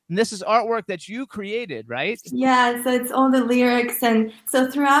 And this is artwork that you created, right? Yeah, so it's all the lyrics. And so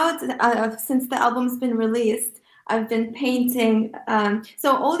throughout, since the album's been released, I've been painting.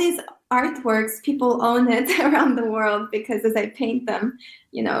 So all these artworks, people own it around the world because as I paint them,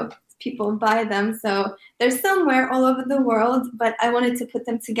 you know, people buy them. So they're somewhere all over the world, but I wanted to put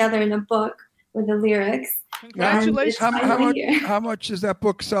them together in a book with the lyrics. Congratulations. How much does that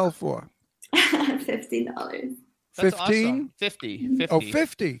book sell for? $50. 15? Awesome. 50. Oh,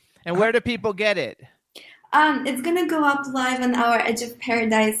 50. And where do people get it? It's going to go up live on our Edge of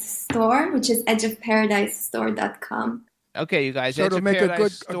Paradise store, which is edgeofparadisestore.com. Okay, you guys. So to make a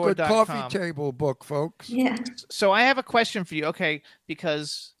good coffee table book, folks. Yeah. So I have a question for you. Okay,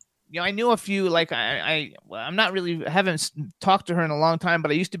 because I knew a few. Like I'm not really haven't talked to her in a long time,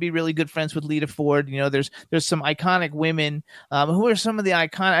 but I used to be really good friends with Lita Ford. You know, there's some iconic women. Who are some of the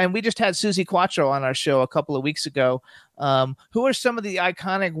iconic? And we just had Susie Quattro on our show a couple of weeks ago. Who are some of the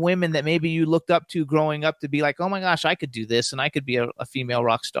iconic women that maybe you looked up to growing up to be like, oh my gosh, I could do this, and I could be a female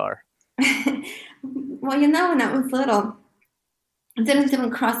rock star? Well, you know, when I was little, it didn't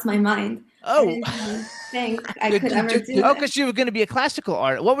even cross my mind. Oh, I didn't think I could ever do it. Oh, because you were going to be a classical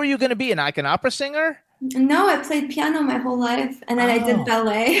artist. What were you going to be, like an opera singer? No, I played piano my whole life, and then I did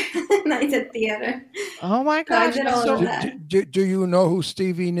ballet, and I did theater. Oh my gosh! So I did all of that. Do you know who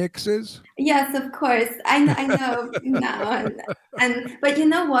Stevie Nicks is? Yes, of course. I know now, but you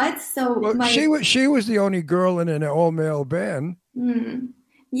know what? So she was the only girl in an all-male band.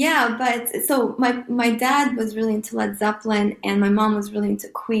 Yeah, but so my dad was really into Led Zeppelin, and my mom was really into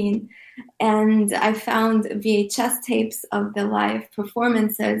Queen. And I found VHS tapes of the live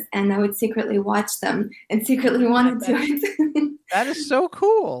performances, and I would secretly watch them and secretly want to do it. That is so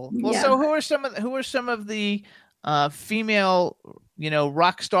cool. Well, Yeah. so who are some of the female,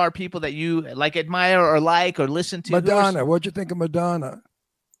 rock star people that you admire or listen to? Madonna. What'd you think of Madonna?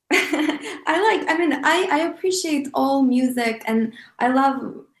 I appreciate all music, and I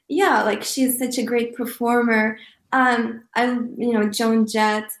love, she's such a great performer. Joan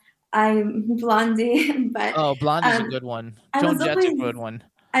Jett. I'm Blondie, but Blondie's a good one. Joan Jett's a good one.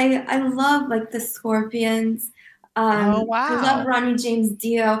 I love the Scorpions. Oh wow! I love Ronnie James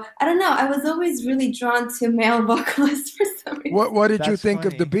Dio. I don't know. I was always really drawn to male vocalists for some reason. What did you think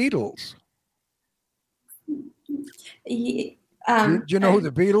of the Beatles? Do you know who the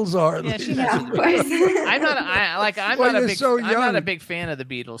Beatles are? Yeah, of course. I'm not a big fan of the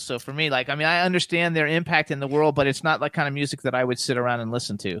Beatles. So for me, I understand their impact in the world, but it's not the kind of music that I would sit around and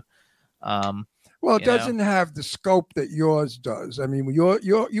listen to. Well, it doesn't have the scope that yours does. I mean,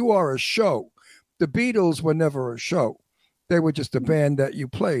 you are a show. The Beatles were never a show. They were just a band that you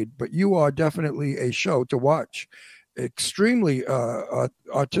played, but you are definitely a show to watch. extremely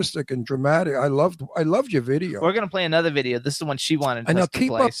artistic and dramatic. I loved your video. We're gonna play another video. This is the one she wanted And us now to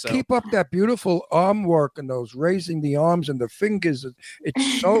play. keep up that beautiful arm work and those raising the arms and the fingers.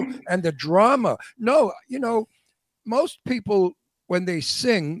 It's so and the drama. No, most people when they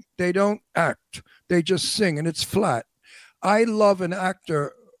sing, they don't act. They just sing, and it's flat. I love an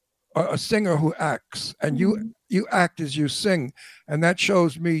actor, a singer who acts, and you act as you sing, and that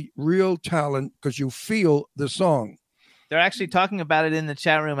shows me real talent because you feel the song. They're actually talking about it in the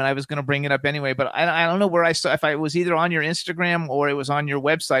chat room, and I was going to bring it up anyway, but I don't know where I saw, if it was either on your Instagram or it was on your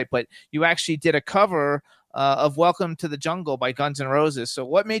website, but you actually did a cover of Welcome to the Jungle by Guns N' Roses. So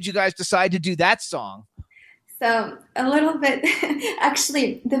what made you guys decide to do that song? So a little bit,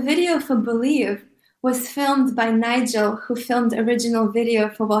 actually, the video for Believe was filmed by Nigel, who filmed original video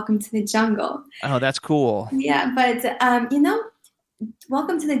for Welcome to the Jungle. Oh, that's cool. Yeah, but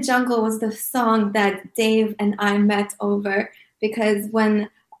Welcome to the Jungle was the song that Dave and I met over, because when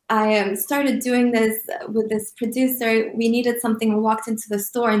I started doing this with this producer, we needed something. We walked into the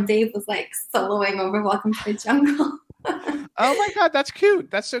store and Dave was like soloing over Welcome to the Jungle. Oh my God, that's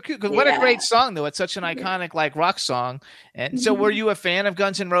cute. That's so cute. What a great song, though. It's such an iconic like rock song. And so were you a fan of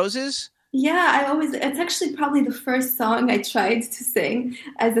Guns N' Roses? Yeah, it's actually probably the first song I tried to sing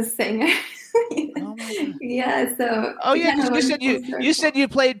as a singer. Yeah, so. Oh yeah, because you said you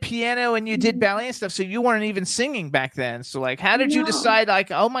played piano and you did ballet and stuff, so you weren't even singing back then. So like, how did you decide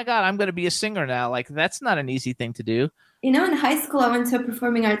like, oh my God, I'm going to be a singer now? Like, that's not an easy thing to do. In high school, I went to a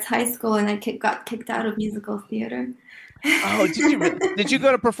performing arts high school and I got kicked out of musical theater. Oh, did you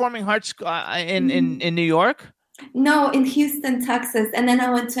go to performing arts school in New York? No, in Houston, Texas. And then I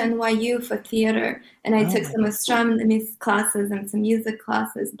went to NYU for theater, and I took some astronomy classes and some music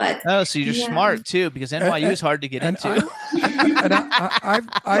classes. But so you're smart too, because NYU is hard to get into.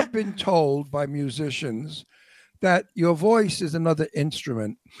 I've been told by musicians that your voice is another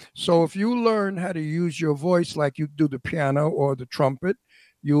instrument. So if you learn how to use your voice like you do the piano or the trumpet,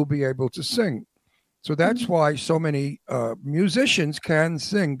 you'll be able to sing. So that's why so many musicians can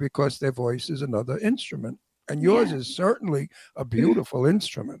sing, because their voice is another instrument. And yours is certainly a beautiful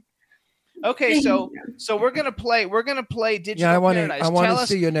instrument. Okay, so we're gonna play Digital Paradise. I want to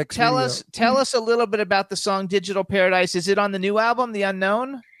see your next video. Tell us a little bit about the song Digital Paradise. Is it on the new album, The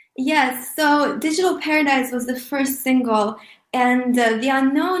Unknown? Yes. So Digital Paradise was the first single, and The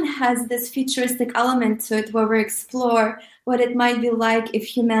Unknown has this futuristic element to it, where we explore what it might be like if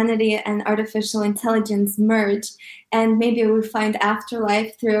humanity and artificial intelligence merge, and maybe we find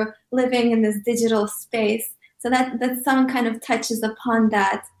afterlife through living in this digital space. So that song kind of touches upon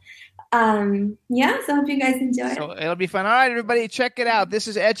that. So I hope you guys enjoy it. So it'll be fun. All right, everybody, check it out. This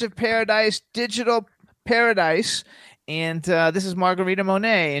is Edge of Paradise, Digital Paradise, and this is Margarita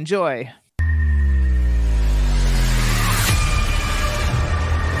Monet. Enjoy.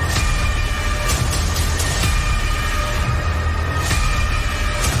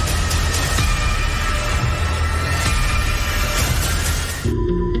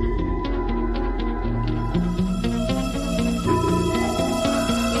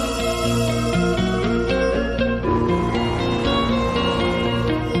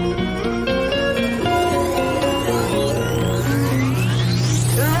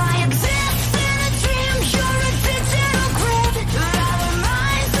 I am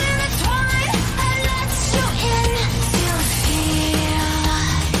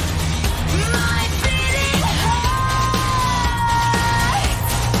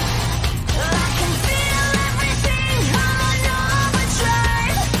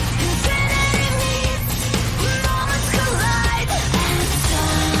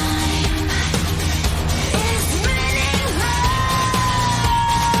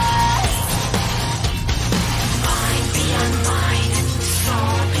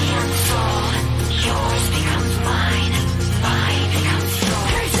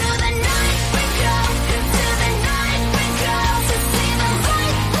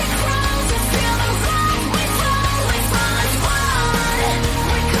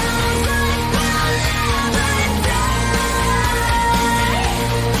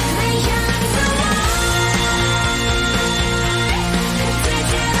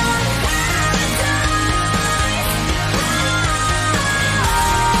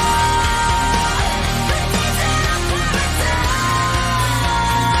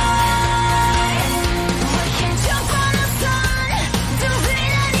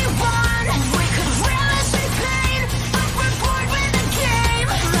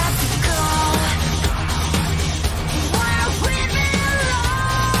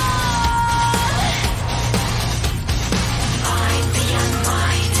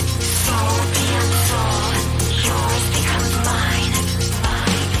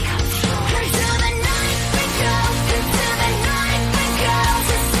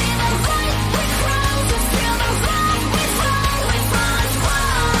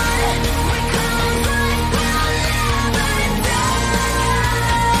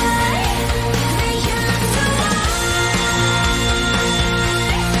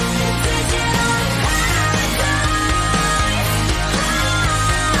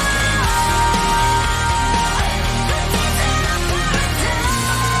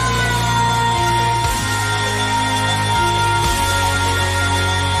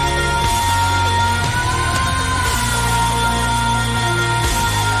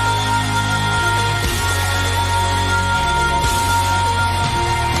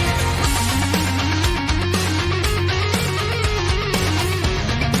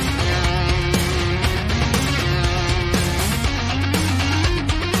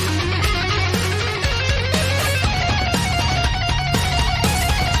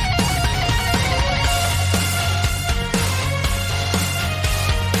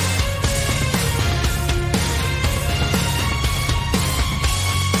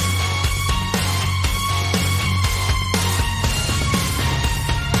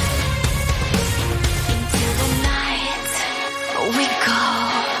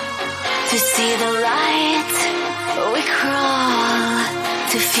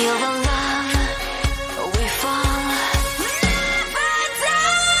feel the love we fall. Never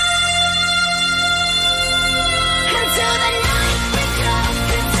die until the night we go,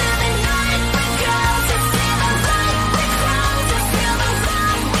 until the night we go, to see the light we grow, to feel the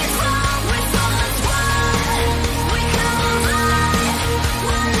love we fall. With all as one, we come alive.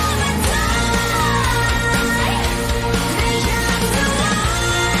 We'll never die. Visions of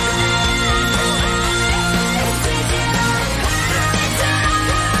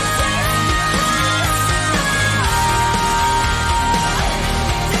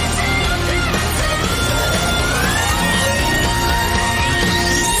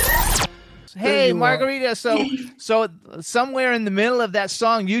Hey, Margarita. So somewhere in the middle of that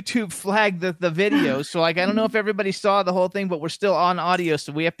song, YouTube flagged the video. So like, I don't know if everybody saw the whole thing, but we're still on audio,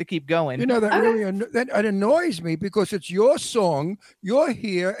 so we have to keep going. You know, that really that annoys me because it's your song. You're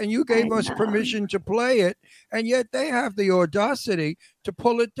here, and you gave us permission to play it, and yet they have the audacity to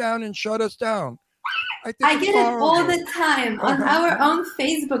pull it down and shut us down. I get it all the time on our own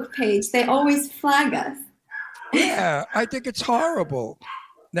Facebook page. They always flag us. Yeah, I think it's horrible.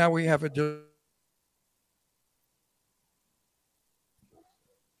 Now we have a.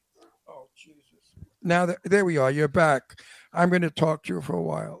 Oh, Jesus. Now there we are. You're back. I'm going to talk to you for a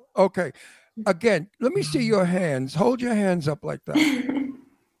while. Okay. Again, let me see your hands. Hold your hands up like that.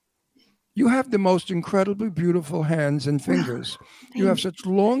 You have the most incredibly beautiful hands and fingers. You have such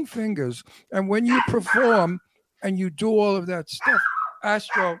long fingers. And when you perform and you do all of that stuff,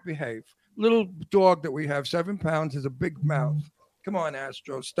 Astro, behave. Little dog that we have, 7 pounds, has a big mouth. Come on,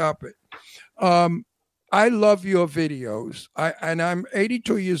 Astro, stop it. I love your videos. I'm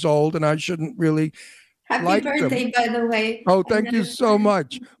 82 years old, and I shouldn't really Happy birthday, by the way. Oh, thank you so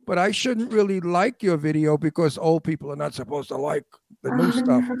much. But I shouldn't really like your video because old people are not supposed to like the new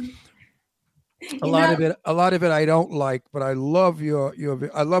stuff. A lot of it I don't like, but I love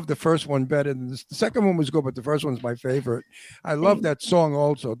I love the first one better than this. The second one was good, but the first one's my favorite. I love that song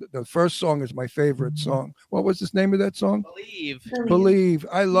also. The first song is my favorite song. What was the name of that song? Believe.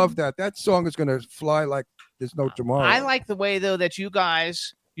 I love that. That song is going to fly like there's no tomorrow. I like the way though that you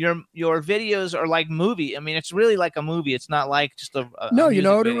guys your videos are like movie. I mean, it's really like a movie. It's not like just a no. You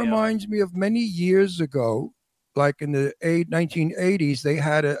know, video. It reminds me of many years ago. Like in the 1980s, they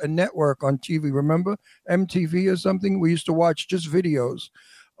had a network on TV. Remember MTV or something? We used to watch just videos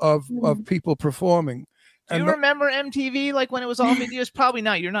of people performing. Do you remember MTV? Like when it was all videos? Probably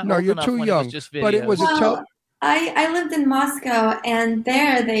not. You're not. No, old you're enough too when young. It was just videos. But it was I lived in Moscow, and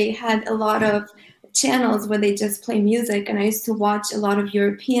there they had a lot of channels where they just play music, and I used to watch a lot of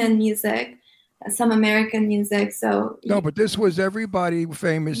European music. Some American music. So no, but this was everybody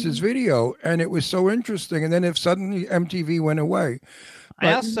famous's video, and it was so interesting. And then if suddenly MTV went away,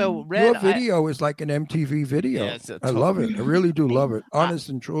 I also read your video is like an MTV video. Yeah, I love it. I really do love it. Honest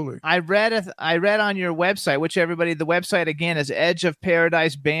and truly. I read on your website, which everybody, the website again is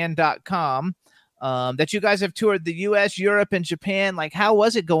edgeofparadiseband.com, that you guys have toured the US, Europe, and Japan. Like, how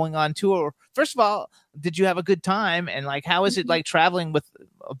was it going on tour? First of all, did you have a good time? And like, how is it like traveling with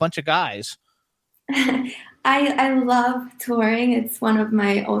a bunch of guys? I love touring. It's one of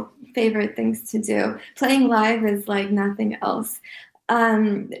my favorite things to do. Playing live is like nothing else.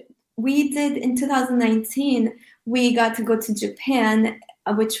 We did in 2019, we got to go to Japan,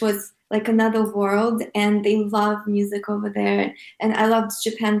 which was like another world, and they love music over there. And I loved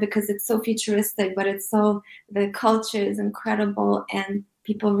Japan because it's so futuristic, but the culture is incredible and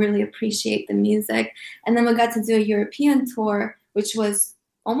people really appreciate the music. And then we got to do a European tour, which was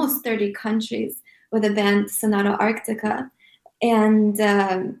almost 30 countries, with a band, Sonata Arctica. And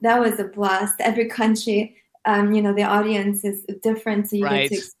that was a blast. Every country, the audience is different, so you get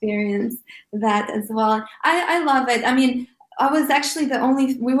to experience that as well. I love it. I mean, we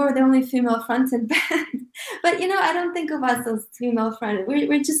were the only female fronted band. But, I don't think of us as female fronted.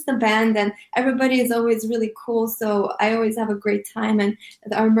 We're just a band, and everybody is always really cool. So I always have a great time. And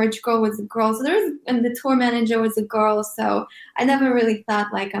our merch girl was a girl. And the tour manager was a girl. So I never really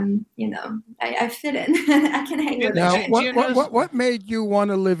thought like I fit in. I can hang with now, it. What made you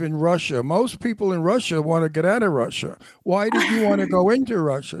want to live in Russia? Most people in Russia want to get out of Russia. Why did you want to go into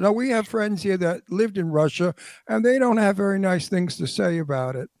Russia? Now, we have friends here that lived in Russia, and they don't have very nice things to say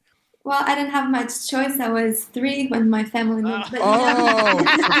about it. Well, I didn't have much choice. I was 3 when my family moved. But,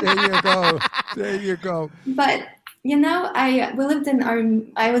 there you go. But I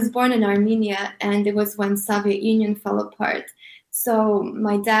was born in Armenia, and it was when Soviet Union fell apart. So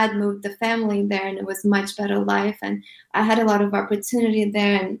my dad moved the family there, and it was much better life. And I had a lot of opportunity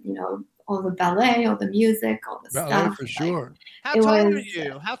there, and all the ballet, all the music, all the stuff. For sure. How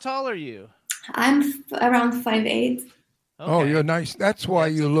tall are you? I'm around 5'8". Oh, you're nice. That's why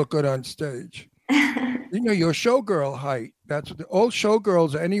you look good on stage. You know, your showgirl height. That's what all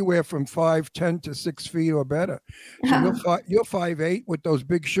showgirls are anywhere from 5'10" to 6 feet or better. So you're 5'8" with those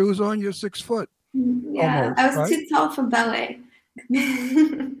big shoes on. You're 6 foot. Yeah, Almost, I was right? too tall for ballet.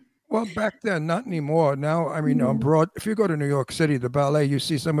 Well, back then, not anymore. Now, I mean, on Broad, if you go to New York City, the ballet, you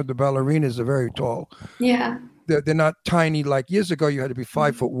see some of the ballerinas are very tall. Yeah. They're not tiny. Like years ago, you had to be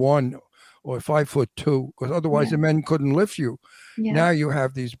 5'1" or 5'2" because otherwise the men couldn't lift you. Yeah. Now you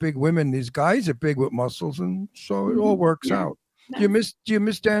have these big women. These guys are big with muscles, and so it all works out. Do you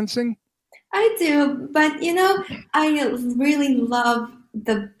miss dancing? I do, but you know, I really love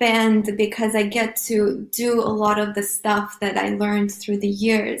the band because I get to do a lot of the stuff that I learned through the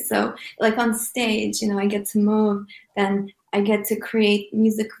years. So like on stage, you know, I get to move, then I get to create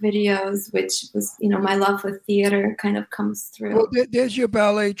music videos, which was, you know, my love for theater kind of comes through. Well, there's your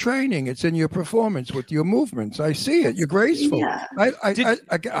ballet training. It's in your performance with your movements. I see it. You're graceful. Yeah.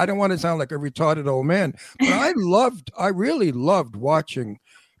 I don't want to sound like a retarded old man, but I really loved watching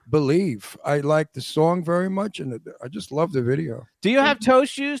Believe. I like the song very much, and I just love the video. Do you have toe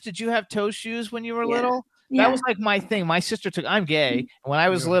shoes? Did you have toe shoes when you were little? Yeah. That was like my thing. My sister took. I'm gay. And when I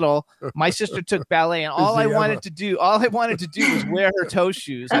was little, my sister took ballet, and all I wanted to do was wear her toe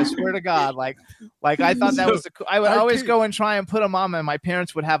shoes. I swear to God, like I thought that was. I would always go and try and put them on, and my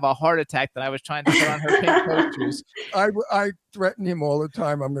parents would have a heart attack that I was trying to put on her pink toe shoes. I threaten him all the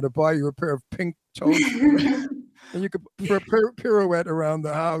time. I'm going to buy you a pair of pink toe shoes. And you could pirouette around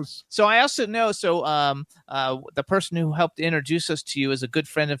the house. So I also know, the person who helped introduce us to you is a good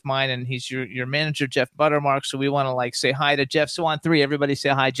friend of mine, and he's your manager, Jeff Buttermark. So we want to say hi to Jeff. So on 3, everybody say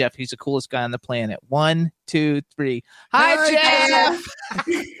hi, Jeff. He's the coolest guy on the planet. 1, 2, 3. Hi, Jeff.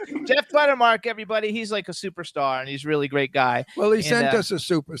 Jeff Buttermark, everybody. He's like a superstar, and he's a really great guy. Well, he sent us a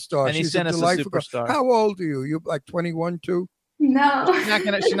superstar. And he sent us a superstar. How old are you? You like 21 too? No.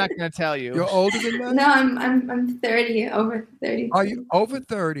 She's not gonna tell you. You're older than that? No, I'm 30, over 30. Are you over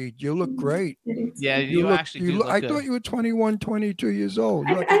 30? You look great. Yeah, you actually do look I good. thought you were 21, 22 years old.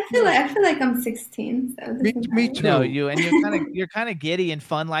 I feel like I'm 16. So me too. No, you're kind of giddy and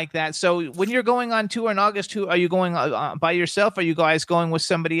fun like that. So when you're going on tour in August, are you going by yourself? Are you guys going with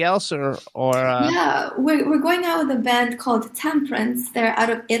somebody else or? Yeah, we're going out with a band called Temperance. They're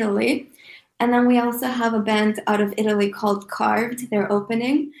out of Italy. And then we also have a band out of Italy called Carved. They're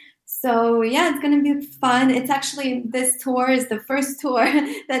opening. So yeah, it's going to be fun. It's actually, this tour is the first tour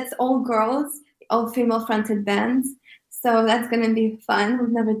that's all girls, all female fronted bands. So that's going to be fun. We've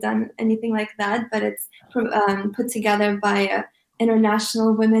never done anything like that, but it's put together by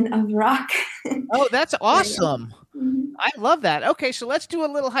International Women of Rock. Oh, that's awesome. I love that. Okay, so let's do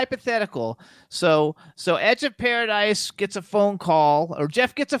a little hypothetical. So Edge of Paradise gets a phone call, or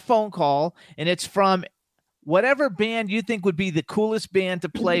Jeff gets a phone call, and it's from whatever band you think would be the coolest band to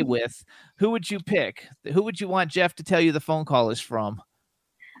play with. Who would you pick? Who would you want Jeff to tell you the phone call is from?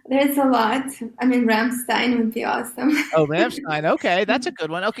 There's a lot. I mean, Rammstein would be awesome. Oh, Rammstein. Okay, that's a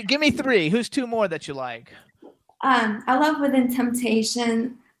good one. Okay, give me 3. Who's 2 more that you like? I love Within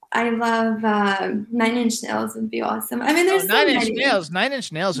Temptation. I love 9 Inch Nails would be awesome. I mean, there's so many. 9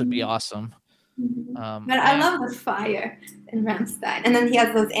 Inch Nails would be awesome. But I love the fire in Rammstein. And then he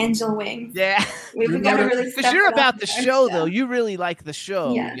has those angel wings. Yeah. We gotta really because you're about the show, though. You really like the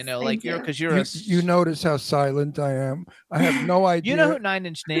show. Yes, you know, like you notice how silent I am. I have no idea. You know who 9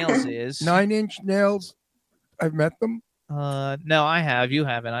 Inch Nails is? 9 Inch Nails. I've met them. No, I have. You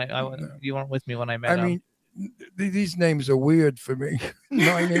haven't. You weren't with me when I met them. I mean, these names are weird for me.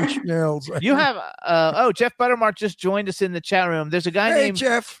 9 Inch Nails. You have Jeff Buttermark just joined us in the chat room. There's a guy named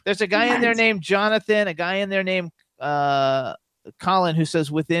Jeff. There's a guy in there named Jonathan, a guy in there named Colin, who says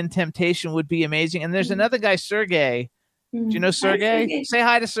Within Temptation would be amazing. And there's another guy, Sergey. Do you know Sergey? Sergey. Say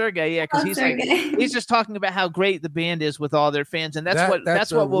hi to Sergey. Yeah, because he's just talking about how great the band is with all their fans, and that's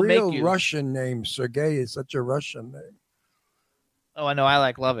what will make you. That's a real Russian name. Sergey is such a Russian name. Oh, I know.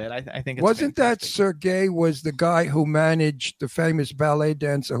 I love it. I think it's wasn't fantastic. that Sergey was the guy who managed the famous ballet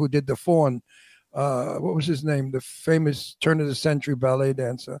dancer who did the Faun? What was his name? The famous turn of the century ballet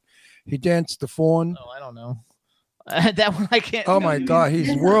dancer. He danced the Faun. Oh, I don't know. That one I can't. Oh my God, he's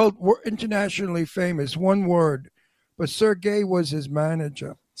internationally famous. One word, but Sergey was his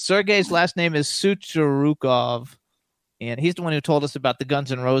manager. Sergey's last name is Suchurukov. And he's the one who told us about the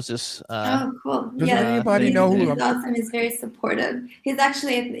Guns N' Roses. Oh, cool. Does anybody know who? He's awesome. He's very supportive. He's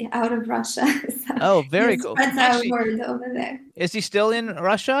actually out of Russia. So oh, very cool. Spreads our word over there. Is he still in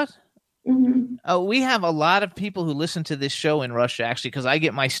Russia? Mm-hmm. Oh, we have a lot of people who listen to this show in Russia, actually, because I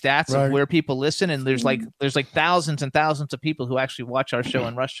get my stats of where people listen, and there's like thousands and thousands of people who actually watch our show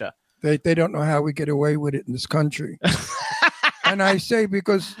in Russia. They don't know how we get away with it in this country. And I say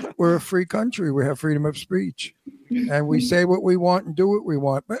because we're a free country, we have freedom of speech, and we say what we want and do what we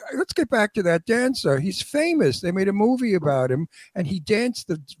want. But let's get back to that dancer. He's famous. They made a movie about him, and he danced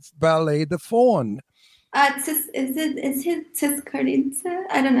the ballet, The Faun. Is it Tiscarinta?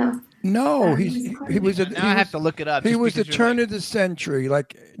 I don't know. No, he was. Now I have to look it up. He just was the because you're turn of the century,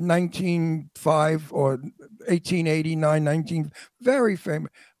 like 1905 or 1889, 19. Very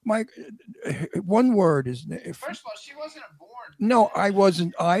famous. One word is. First of all, she wasn't born. No, I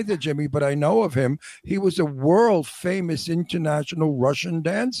wasn't either, Jimmy, but I know of him. He was a world famous international Russian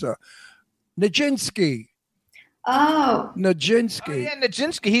dancer. Nijinsky. Oh. Nijinsky. Oh, yeah,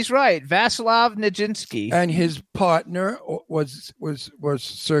 Nijinsky. He's right. Vasilov Nijinsky. And his partner was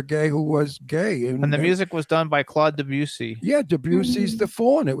Sergei, who was gay. And the music was done by Claude Debussy. Yeah, Debussy's The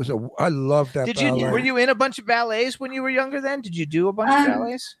Faun. I love that ballet. Were you in a bunch of ballets when you were younger then? Did you do a bunch of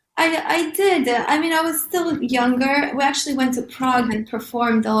ballets? I did. I mean, I was still younger. We actually went to Prague and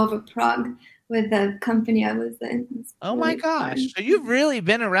performed all over Prague with the company I was in. Oh my gosh. So you've really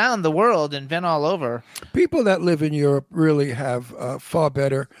been around the world and been all over. People that live in Europe really have far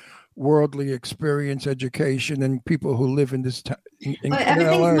better worldly experience, education than people who live in this town.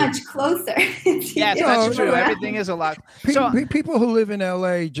 Everything's LA. much closer. Yes, that's true. Everything is a lot. People who live in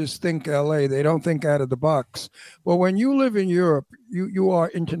LA just think LA. They don't think out of the box. Well, when you live in Europe, you are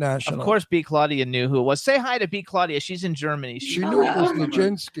international. Of course, B. Claudia knew who it was. Say hi to B. Claudia. She's in Germany. She knew it was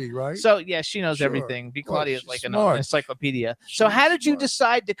Nijinsky, right? So, yeah, she knows everything. B. Claudia is like an encyclopedia. So how did you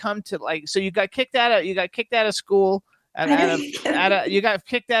decide to come to, so you got kicked out of school. You got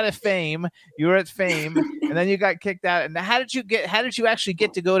kicked out of Fame. You were at Fame, and then you got kicked out. And how did you actually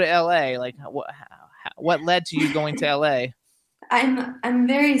get to go to LA? Like, what led to you going to LA? I'm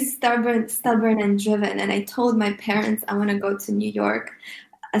very stubborn and driven, and I told my parents I want to go to New York.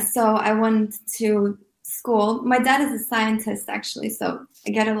 So I went to school. My dad is a scientist, actually, so I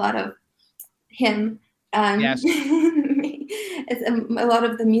get a lot of him. Yes. It's a lot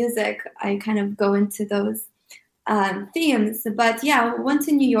of the music. I kind of go into those themes. But yeah, I went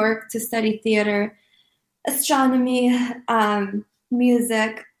to New York to study theater, astronomy,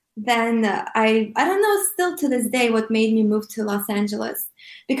 music. Then I don't know still to this day what made me move to Los Angeles,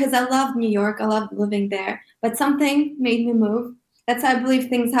 because I loved New York. I loved living there, but something made me move. That's how I believe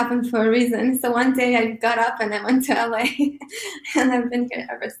things happen for a reason. So one day I got up and I went to LA and I've been here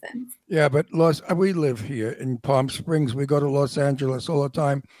ever since. Yeah, but we live here in Palm Springs. We go to Los Angeles all the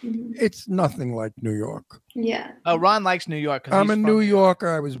time. Mm-hmm. It's nothing like New York. Yeah. Oh, Ron likes New York. I'm a New Yorker.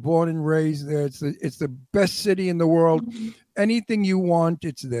 I was born and raised there. It's the best city in the world. Mm-hmm. Anything you want,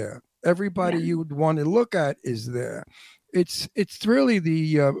 it's there. Everybody you would want to look at is there. It's really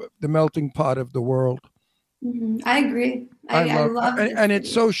the melting pot of the world. Mm-hmm. I agree. I love it. And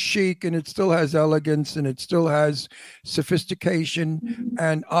it's so chic, and it still has elegance, and it still has sophistication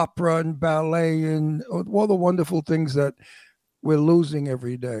and opera and ballet and all the wonderful things that we're losing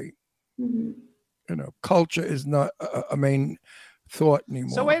every day. Mm-hmm. You know, culture is not a main thought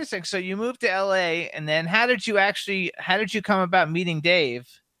anymore. So wait a second. So you moved to LA, and then how did you come about meeting Dave?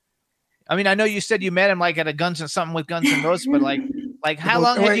 I mean, I know you said you met him like at a Guns N' Roses, but like how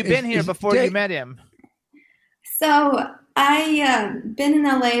long had you been here before you met him? So I been in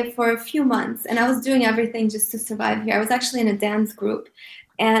LA for a few months, and I was doing everything just to survive here. I was actually in a dance group,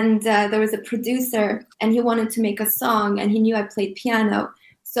 and there was a producer, and he wanted to make a song, and he knew I played piano.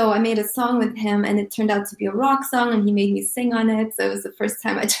 So I made a song with him, and it turned out to be a rock song, and he made me sing on it. So it was the first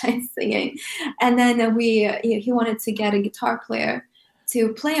time I tried singing. And then he wanted to get a guitar player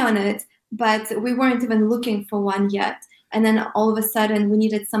to play on it, but we weren't even looking for one yet. And then all of a sudden, we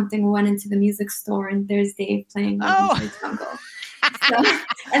needed something. We went into the music store, and there's Dave playing the jungle. So,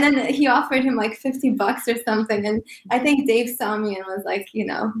 and then he offered him like $50 or something. And I think Dave saw me and was like,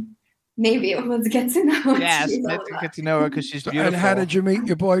 maybe let's get to know her. Yes, let's get to know her because she's beautiful. And how did you meet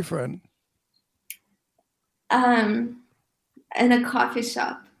your boyfriend? In a coffee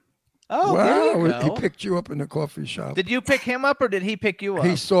shop. Oh, wow. there you go. He picked you up in the coffee shop. Did you pick him up or did he pick you up?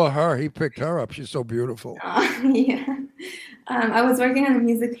 He saw her. He picked her up. She's so beautiful. Yeah. I was working on a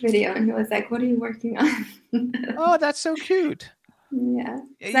music video, and he was like, "What are you working on?" Oh, that's so cute. Yeah.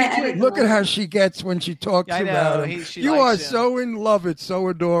 Look at how she gets when she talks about him. You are so in love. It's so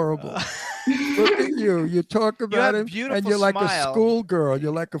adorable. Look at you. You talk about him, and you're like a schoolgirl.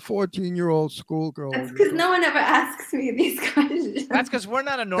 You're like a 14-year-old schoolgirl. That's because no one ever asks me these questions. That's because we're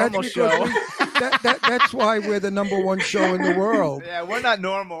not a normal show. That's why we're the #1 show in the world. Yeah, we're not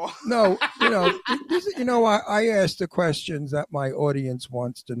normal. No, I ask the questions that my audience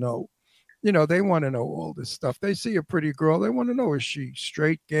wants to know. They want to know all this stuff. They see a pretty girl. They want to know, is she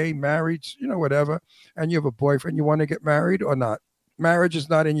straight, gay, married, whatever. And you have a boyfriend. You want to get married or not? Marriage is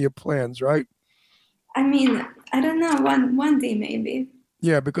not in your plans, right? I mean, I don't know. One day maybe.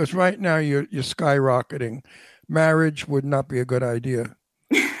 Yeah, because right now you're skyrocketing. Marriage would not be a good idea.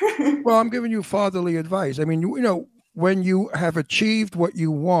 Well, I'm giving you fatherly advice. I mean, when you have achieved what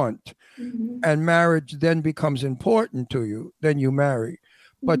you want and marriage then becomes important to you, then you marry.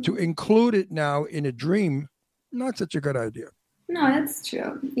 But to include it now in a dream, not such a good idea. No, that's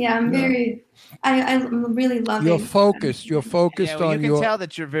true. Yeah, I'm I'm really loving. You're focused. You're focused on you can tell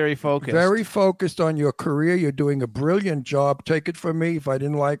that you're very focused. Very focused on your career. You're doing a brilliant job. Take it from me. If I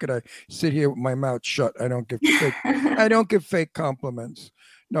didn't like it, I sit here with my mouth shut. I don't give fake compliments.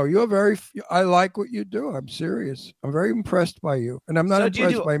 No, I like what you do. I'm serious. I'm very impressed by you. And I'm not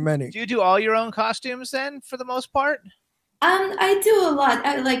impressed by many. Do you do all your own costumes then, for the most part? I do a lot.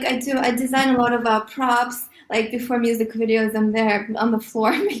 I design a lot of props. Like before music videos, I'm there on the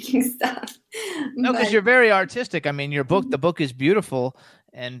floor making stuff. No, because you're very artistic. I mean, the book is beautiful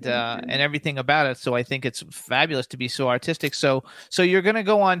and everything about it. So I think it's fabulous to be so artistic. So you're going to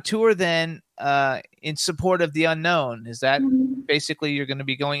go on tour then in support of the unknown. Is that basically you're going to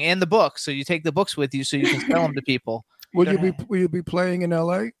be going in the book? So you take the books with you so you can sell them to people. Will you be playing in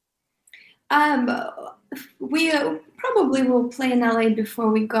LA? We probably will play in LA before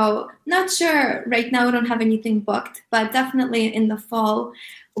we go. Not sure right now. We don't have anything booked, but definitely in the fall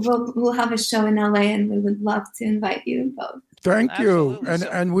we'll have a show in LA, and we would love to invite you both. Thank you,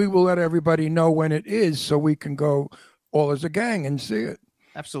 and we will let everybody know when it is, so we can go all as a gang and see it.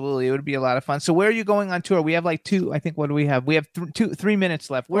 Absolutely, it would be a lot of fun. So where are you going on tour? We have like two. I think what do we have? We have 3 minutes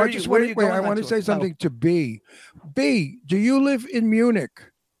left. Where are you going? I want to say something to B. B, do you live in Munich?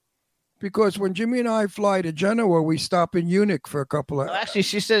 Because when Jimmy and I fly to Genoa, we stop in Munich for a couple of. Actually,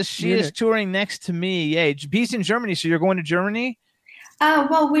 she says she is touring next to me. Yeah, B's in Germany, so you're going to Germany.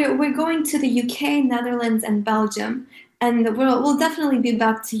 Well, we're going to the UK, Netherlands, and Belgium, and we'll definitely be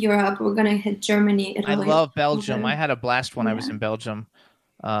back to Europe. We're gonna hit Germany, Italy. I love Belgium. I had a blast when I was in Belgium.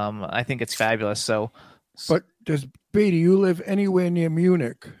 I think it's fabulous. But do you live anywhere near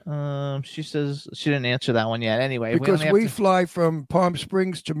Munich? She says she didn't answer that one yet. Anyway, because we fly from Palm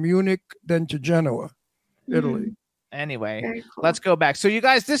Springs to Munich, then to Genoa, Italy. Anyway, let's go back. So you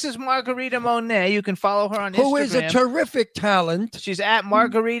guys, this is Margarita Monet. You can follow her on Instagram. Who is a terrific talent. She's at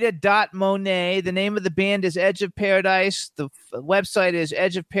margarita.monet. The name of the band is Edge of Paradise. The website is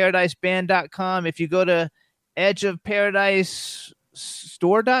edgeofparadiceband.com. If you go to Edge of Paradise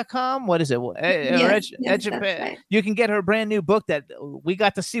store.com, what is it? You can get her brand new book that we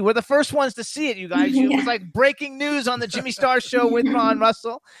got to see. We're the first ones to see it, you guys. It was like breaking news on the Jimmy Star Show with Ron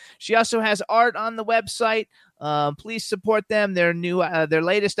Russell. She also has art on the website. Please support them. Their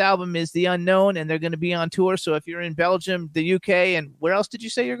latest album is The Unknown, and they're going to be on tour. So if you're in Belgium, the UK, and where else did you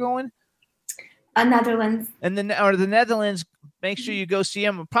say you're going? Netherlands. And the Netherlands, make sure you go see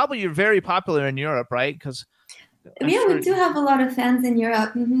them. Probably you're very popular in Europe, right? Because we do have a lot of fans in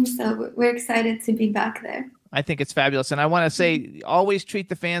Europe, so we're excited to be back there. I think it's fabulous. And I want to say, always treat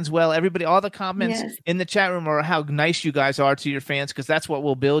the fans well. Everybody, all the comments in the chat room are how nice you guys are to your fans, because that's what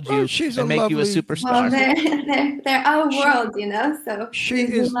will build you and make you a superstar. Well, they're our world, so she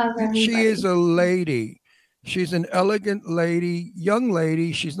is a lady. She's an elegant lady, young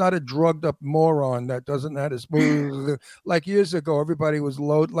lady. She's not a drugged up moron that doesn't have his like years ago. Everybody was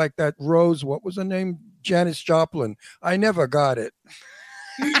low like that Rose. What was her name? Janis Joplin. I never got it.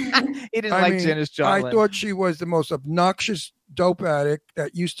 He didn't like Janis Joplin. I thought she was the most obnoxious dope addict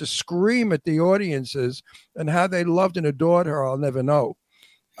that used to scream at the audiences, and how they loved and adored her, I'll never know.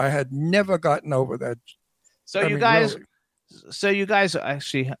 I had never gotten over that. So you guys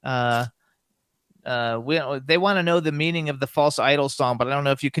actually they want to know the meaning of the False Idol song, but I don't know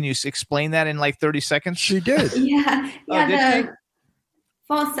if can you explain that in like 30 seconds? She did. The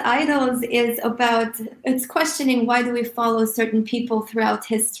False Idols is about, it's questioning why do we follow certain people throughout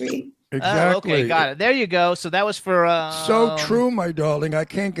history. Exactly. Okay, got it. There you go. So that was for so true, my darling. I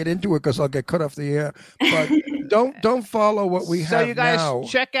can't get into it because I'll get cut off the air. But don't follow what we have now. So you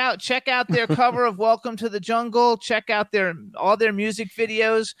guys check out their cover of Welcome to the Jungle. Check out all their music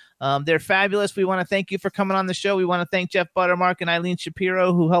videos. They're fabulous. We want to thank you for coming on the show. We want to thank Jeff Buttermark and Eileen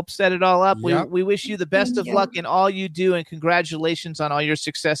Shapiro who helped set it all up. Yep. We wish you the best of luck in all you do, and congratulations on all your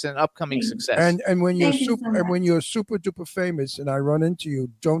success and upcoming success. And when you're when you're super duper famous and I run into you,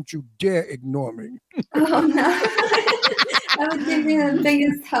 don't you dare ignore me. Oh no. I would give you the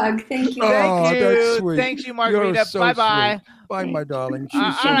biggest hug. Thank you. Thank you. That's sweet. Thank you, Margarita. You're so Bye-bye. sweet. Bye, my darling.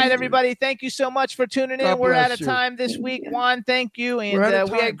 All She's so right, sweet. everybody. Thank you so much for tuning in. God We're out bless of you. time this week. Juan, thank you. And We're out of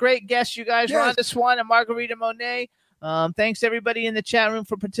we time. had great guests, you guys. Yes. Rhonda Swan and Margarita Monet. Thanks, everybody in the chat room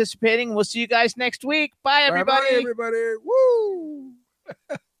for participating. We'll see you guys next week. Bye, everybody. Bye-bye, everybody. Woo!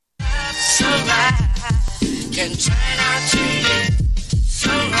 Can turn out to be so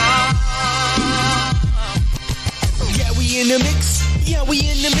wrong. Yeah, we in the mix. Yeah, we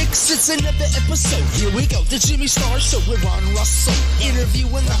in the mix. It's another episode. Here we go. The Jimmy Star Show with Ron Russell.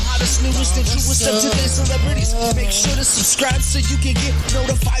 Interviewing the hottest, newest, and truest of today's celebrities. Make sure to subscribe so you can get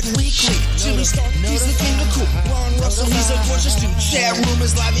notified weekly. Jimmy Star, he's the king of cool. Ron Russell, he's a gorgeous dude. Chat room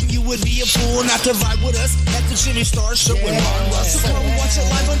is live and you would be a fool not to vibe with us at the Jimmy Star Show with Ron Russell. Come watch it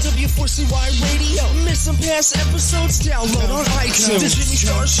live on W4CY Radio. Miss some past episodes, download on iTunes. The Jimmy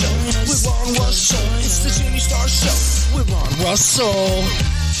Star Show with Ron Russell. It's the Jimmy Star Show with Ron Russell.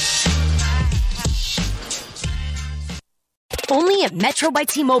 Only at Metro by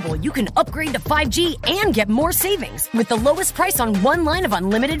T-Mobile, you can upgrade to 5G and get more savings with the lowest price on one line of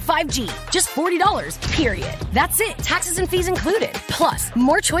unlimited 5G. Just $40, period. That's it, taxes and fees included. Plus,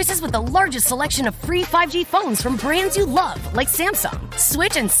 more choices with the largest selection of free 5G phones from brands you love, like Samsung.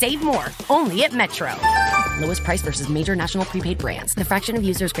 Switch and save more, only at Metro. Lowest price versus major national prepaid brands. The fraction of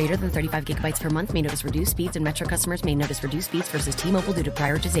users greater than 35 gigabytes per month may notice reduced speeds, and Metro customers may notice reduced speeds versus T-Mobile due to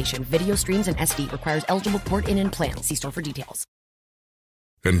prioritization. Video streams and SD requires eligible port-in and plan. See store for details.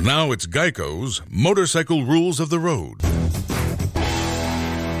 And now it's Geico's Motorcycle Rules of the Road.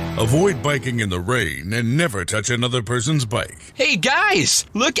 Avoid biking in the rain and never touch another person's bike. Hey guys,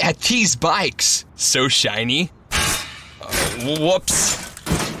 look at these bikes. So shiny. Whoops.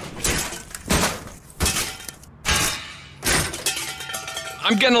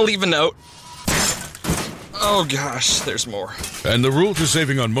 I'm gonna leave a note. Oh gosh, there's more. And the rule to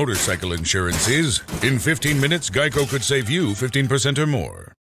saving on motorcycle insurance is, in 15 minutes, Geico could save you 15% or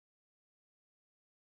more.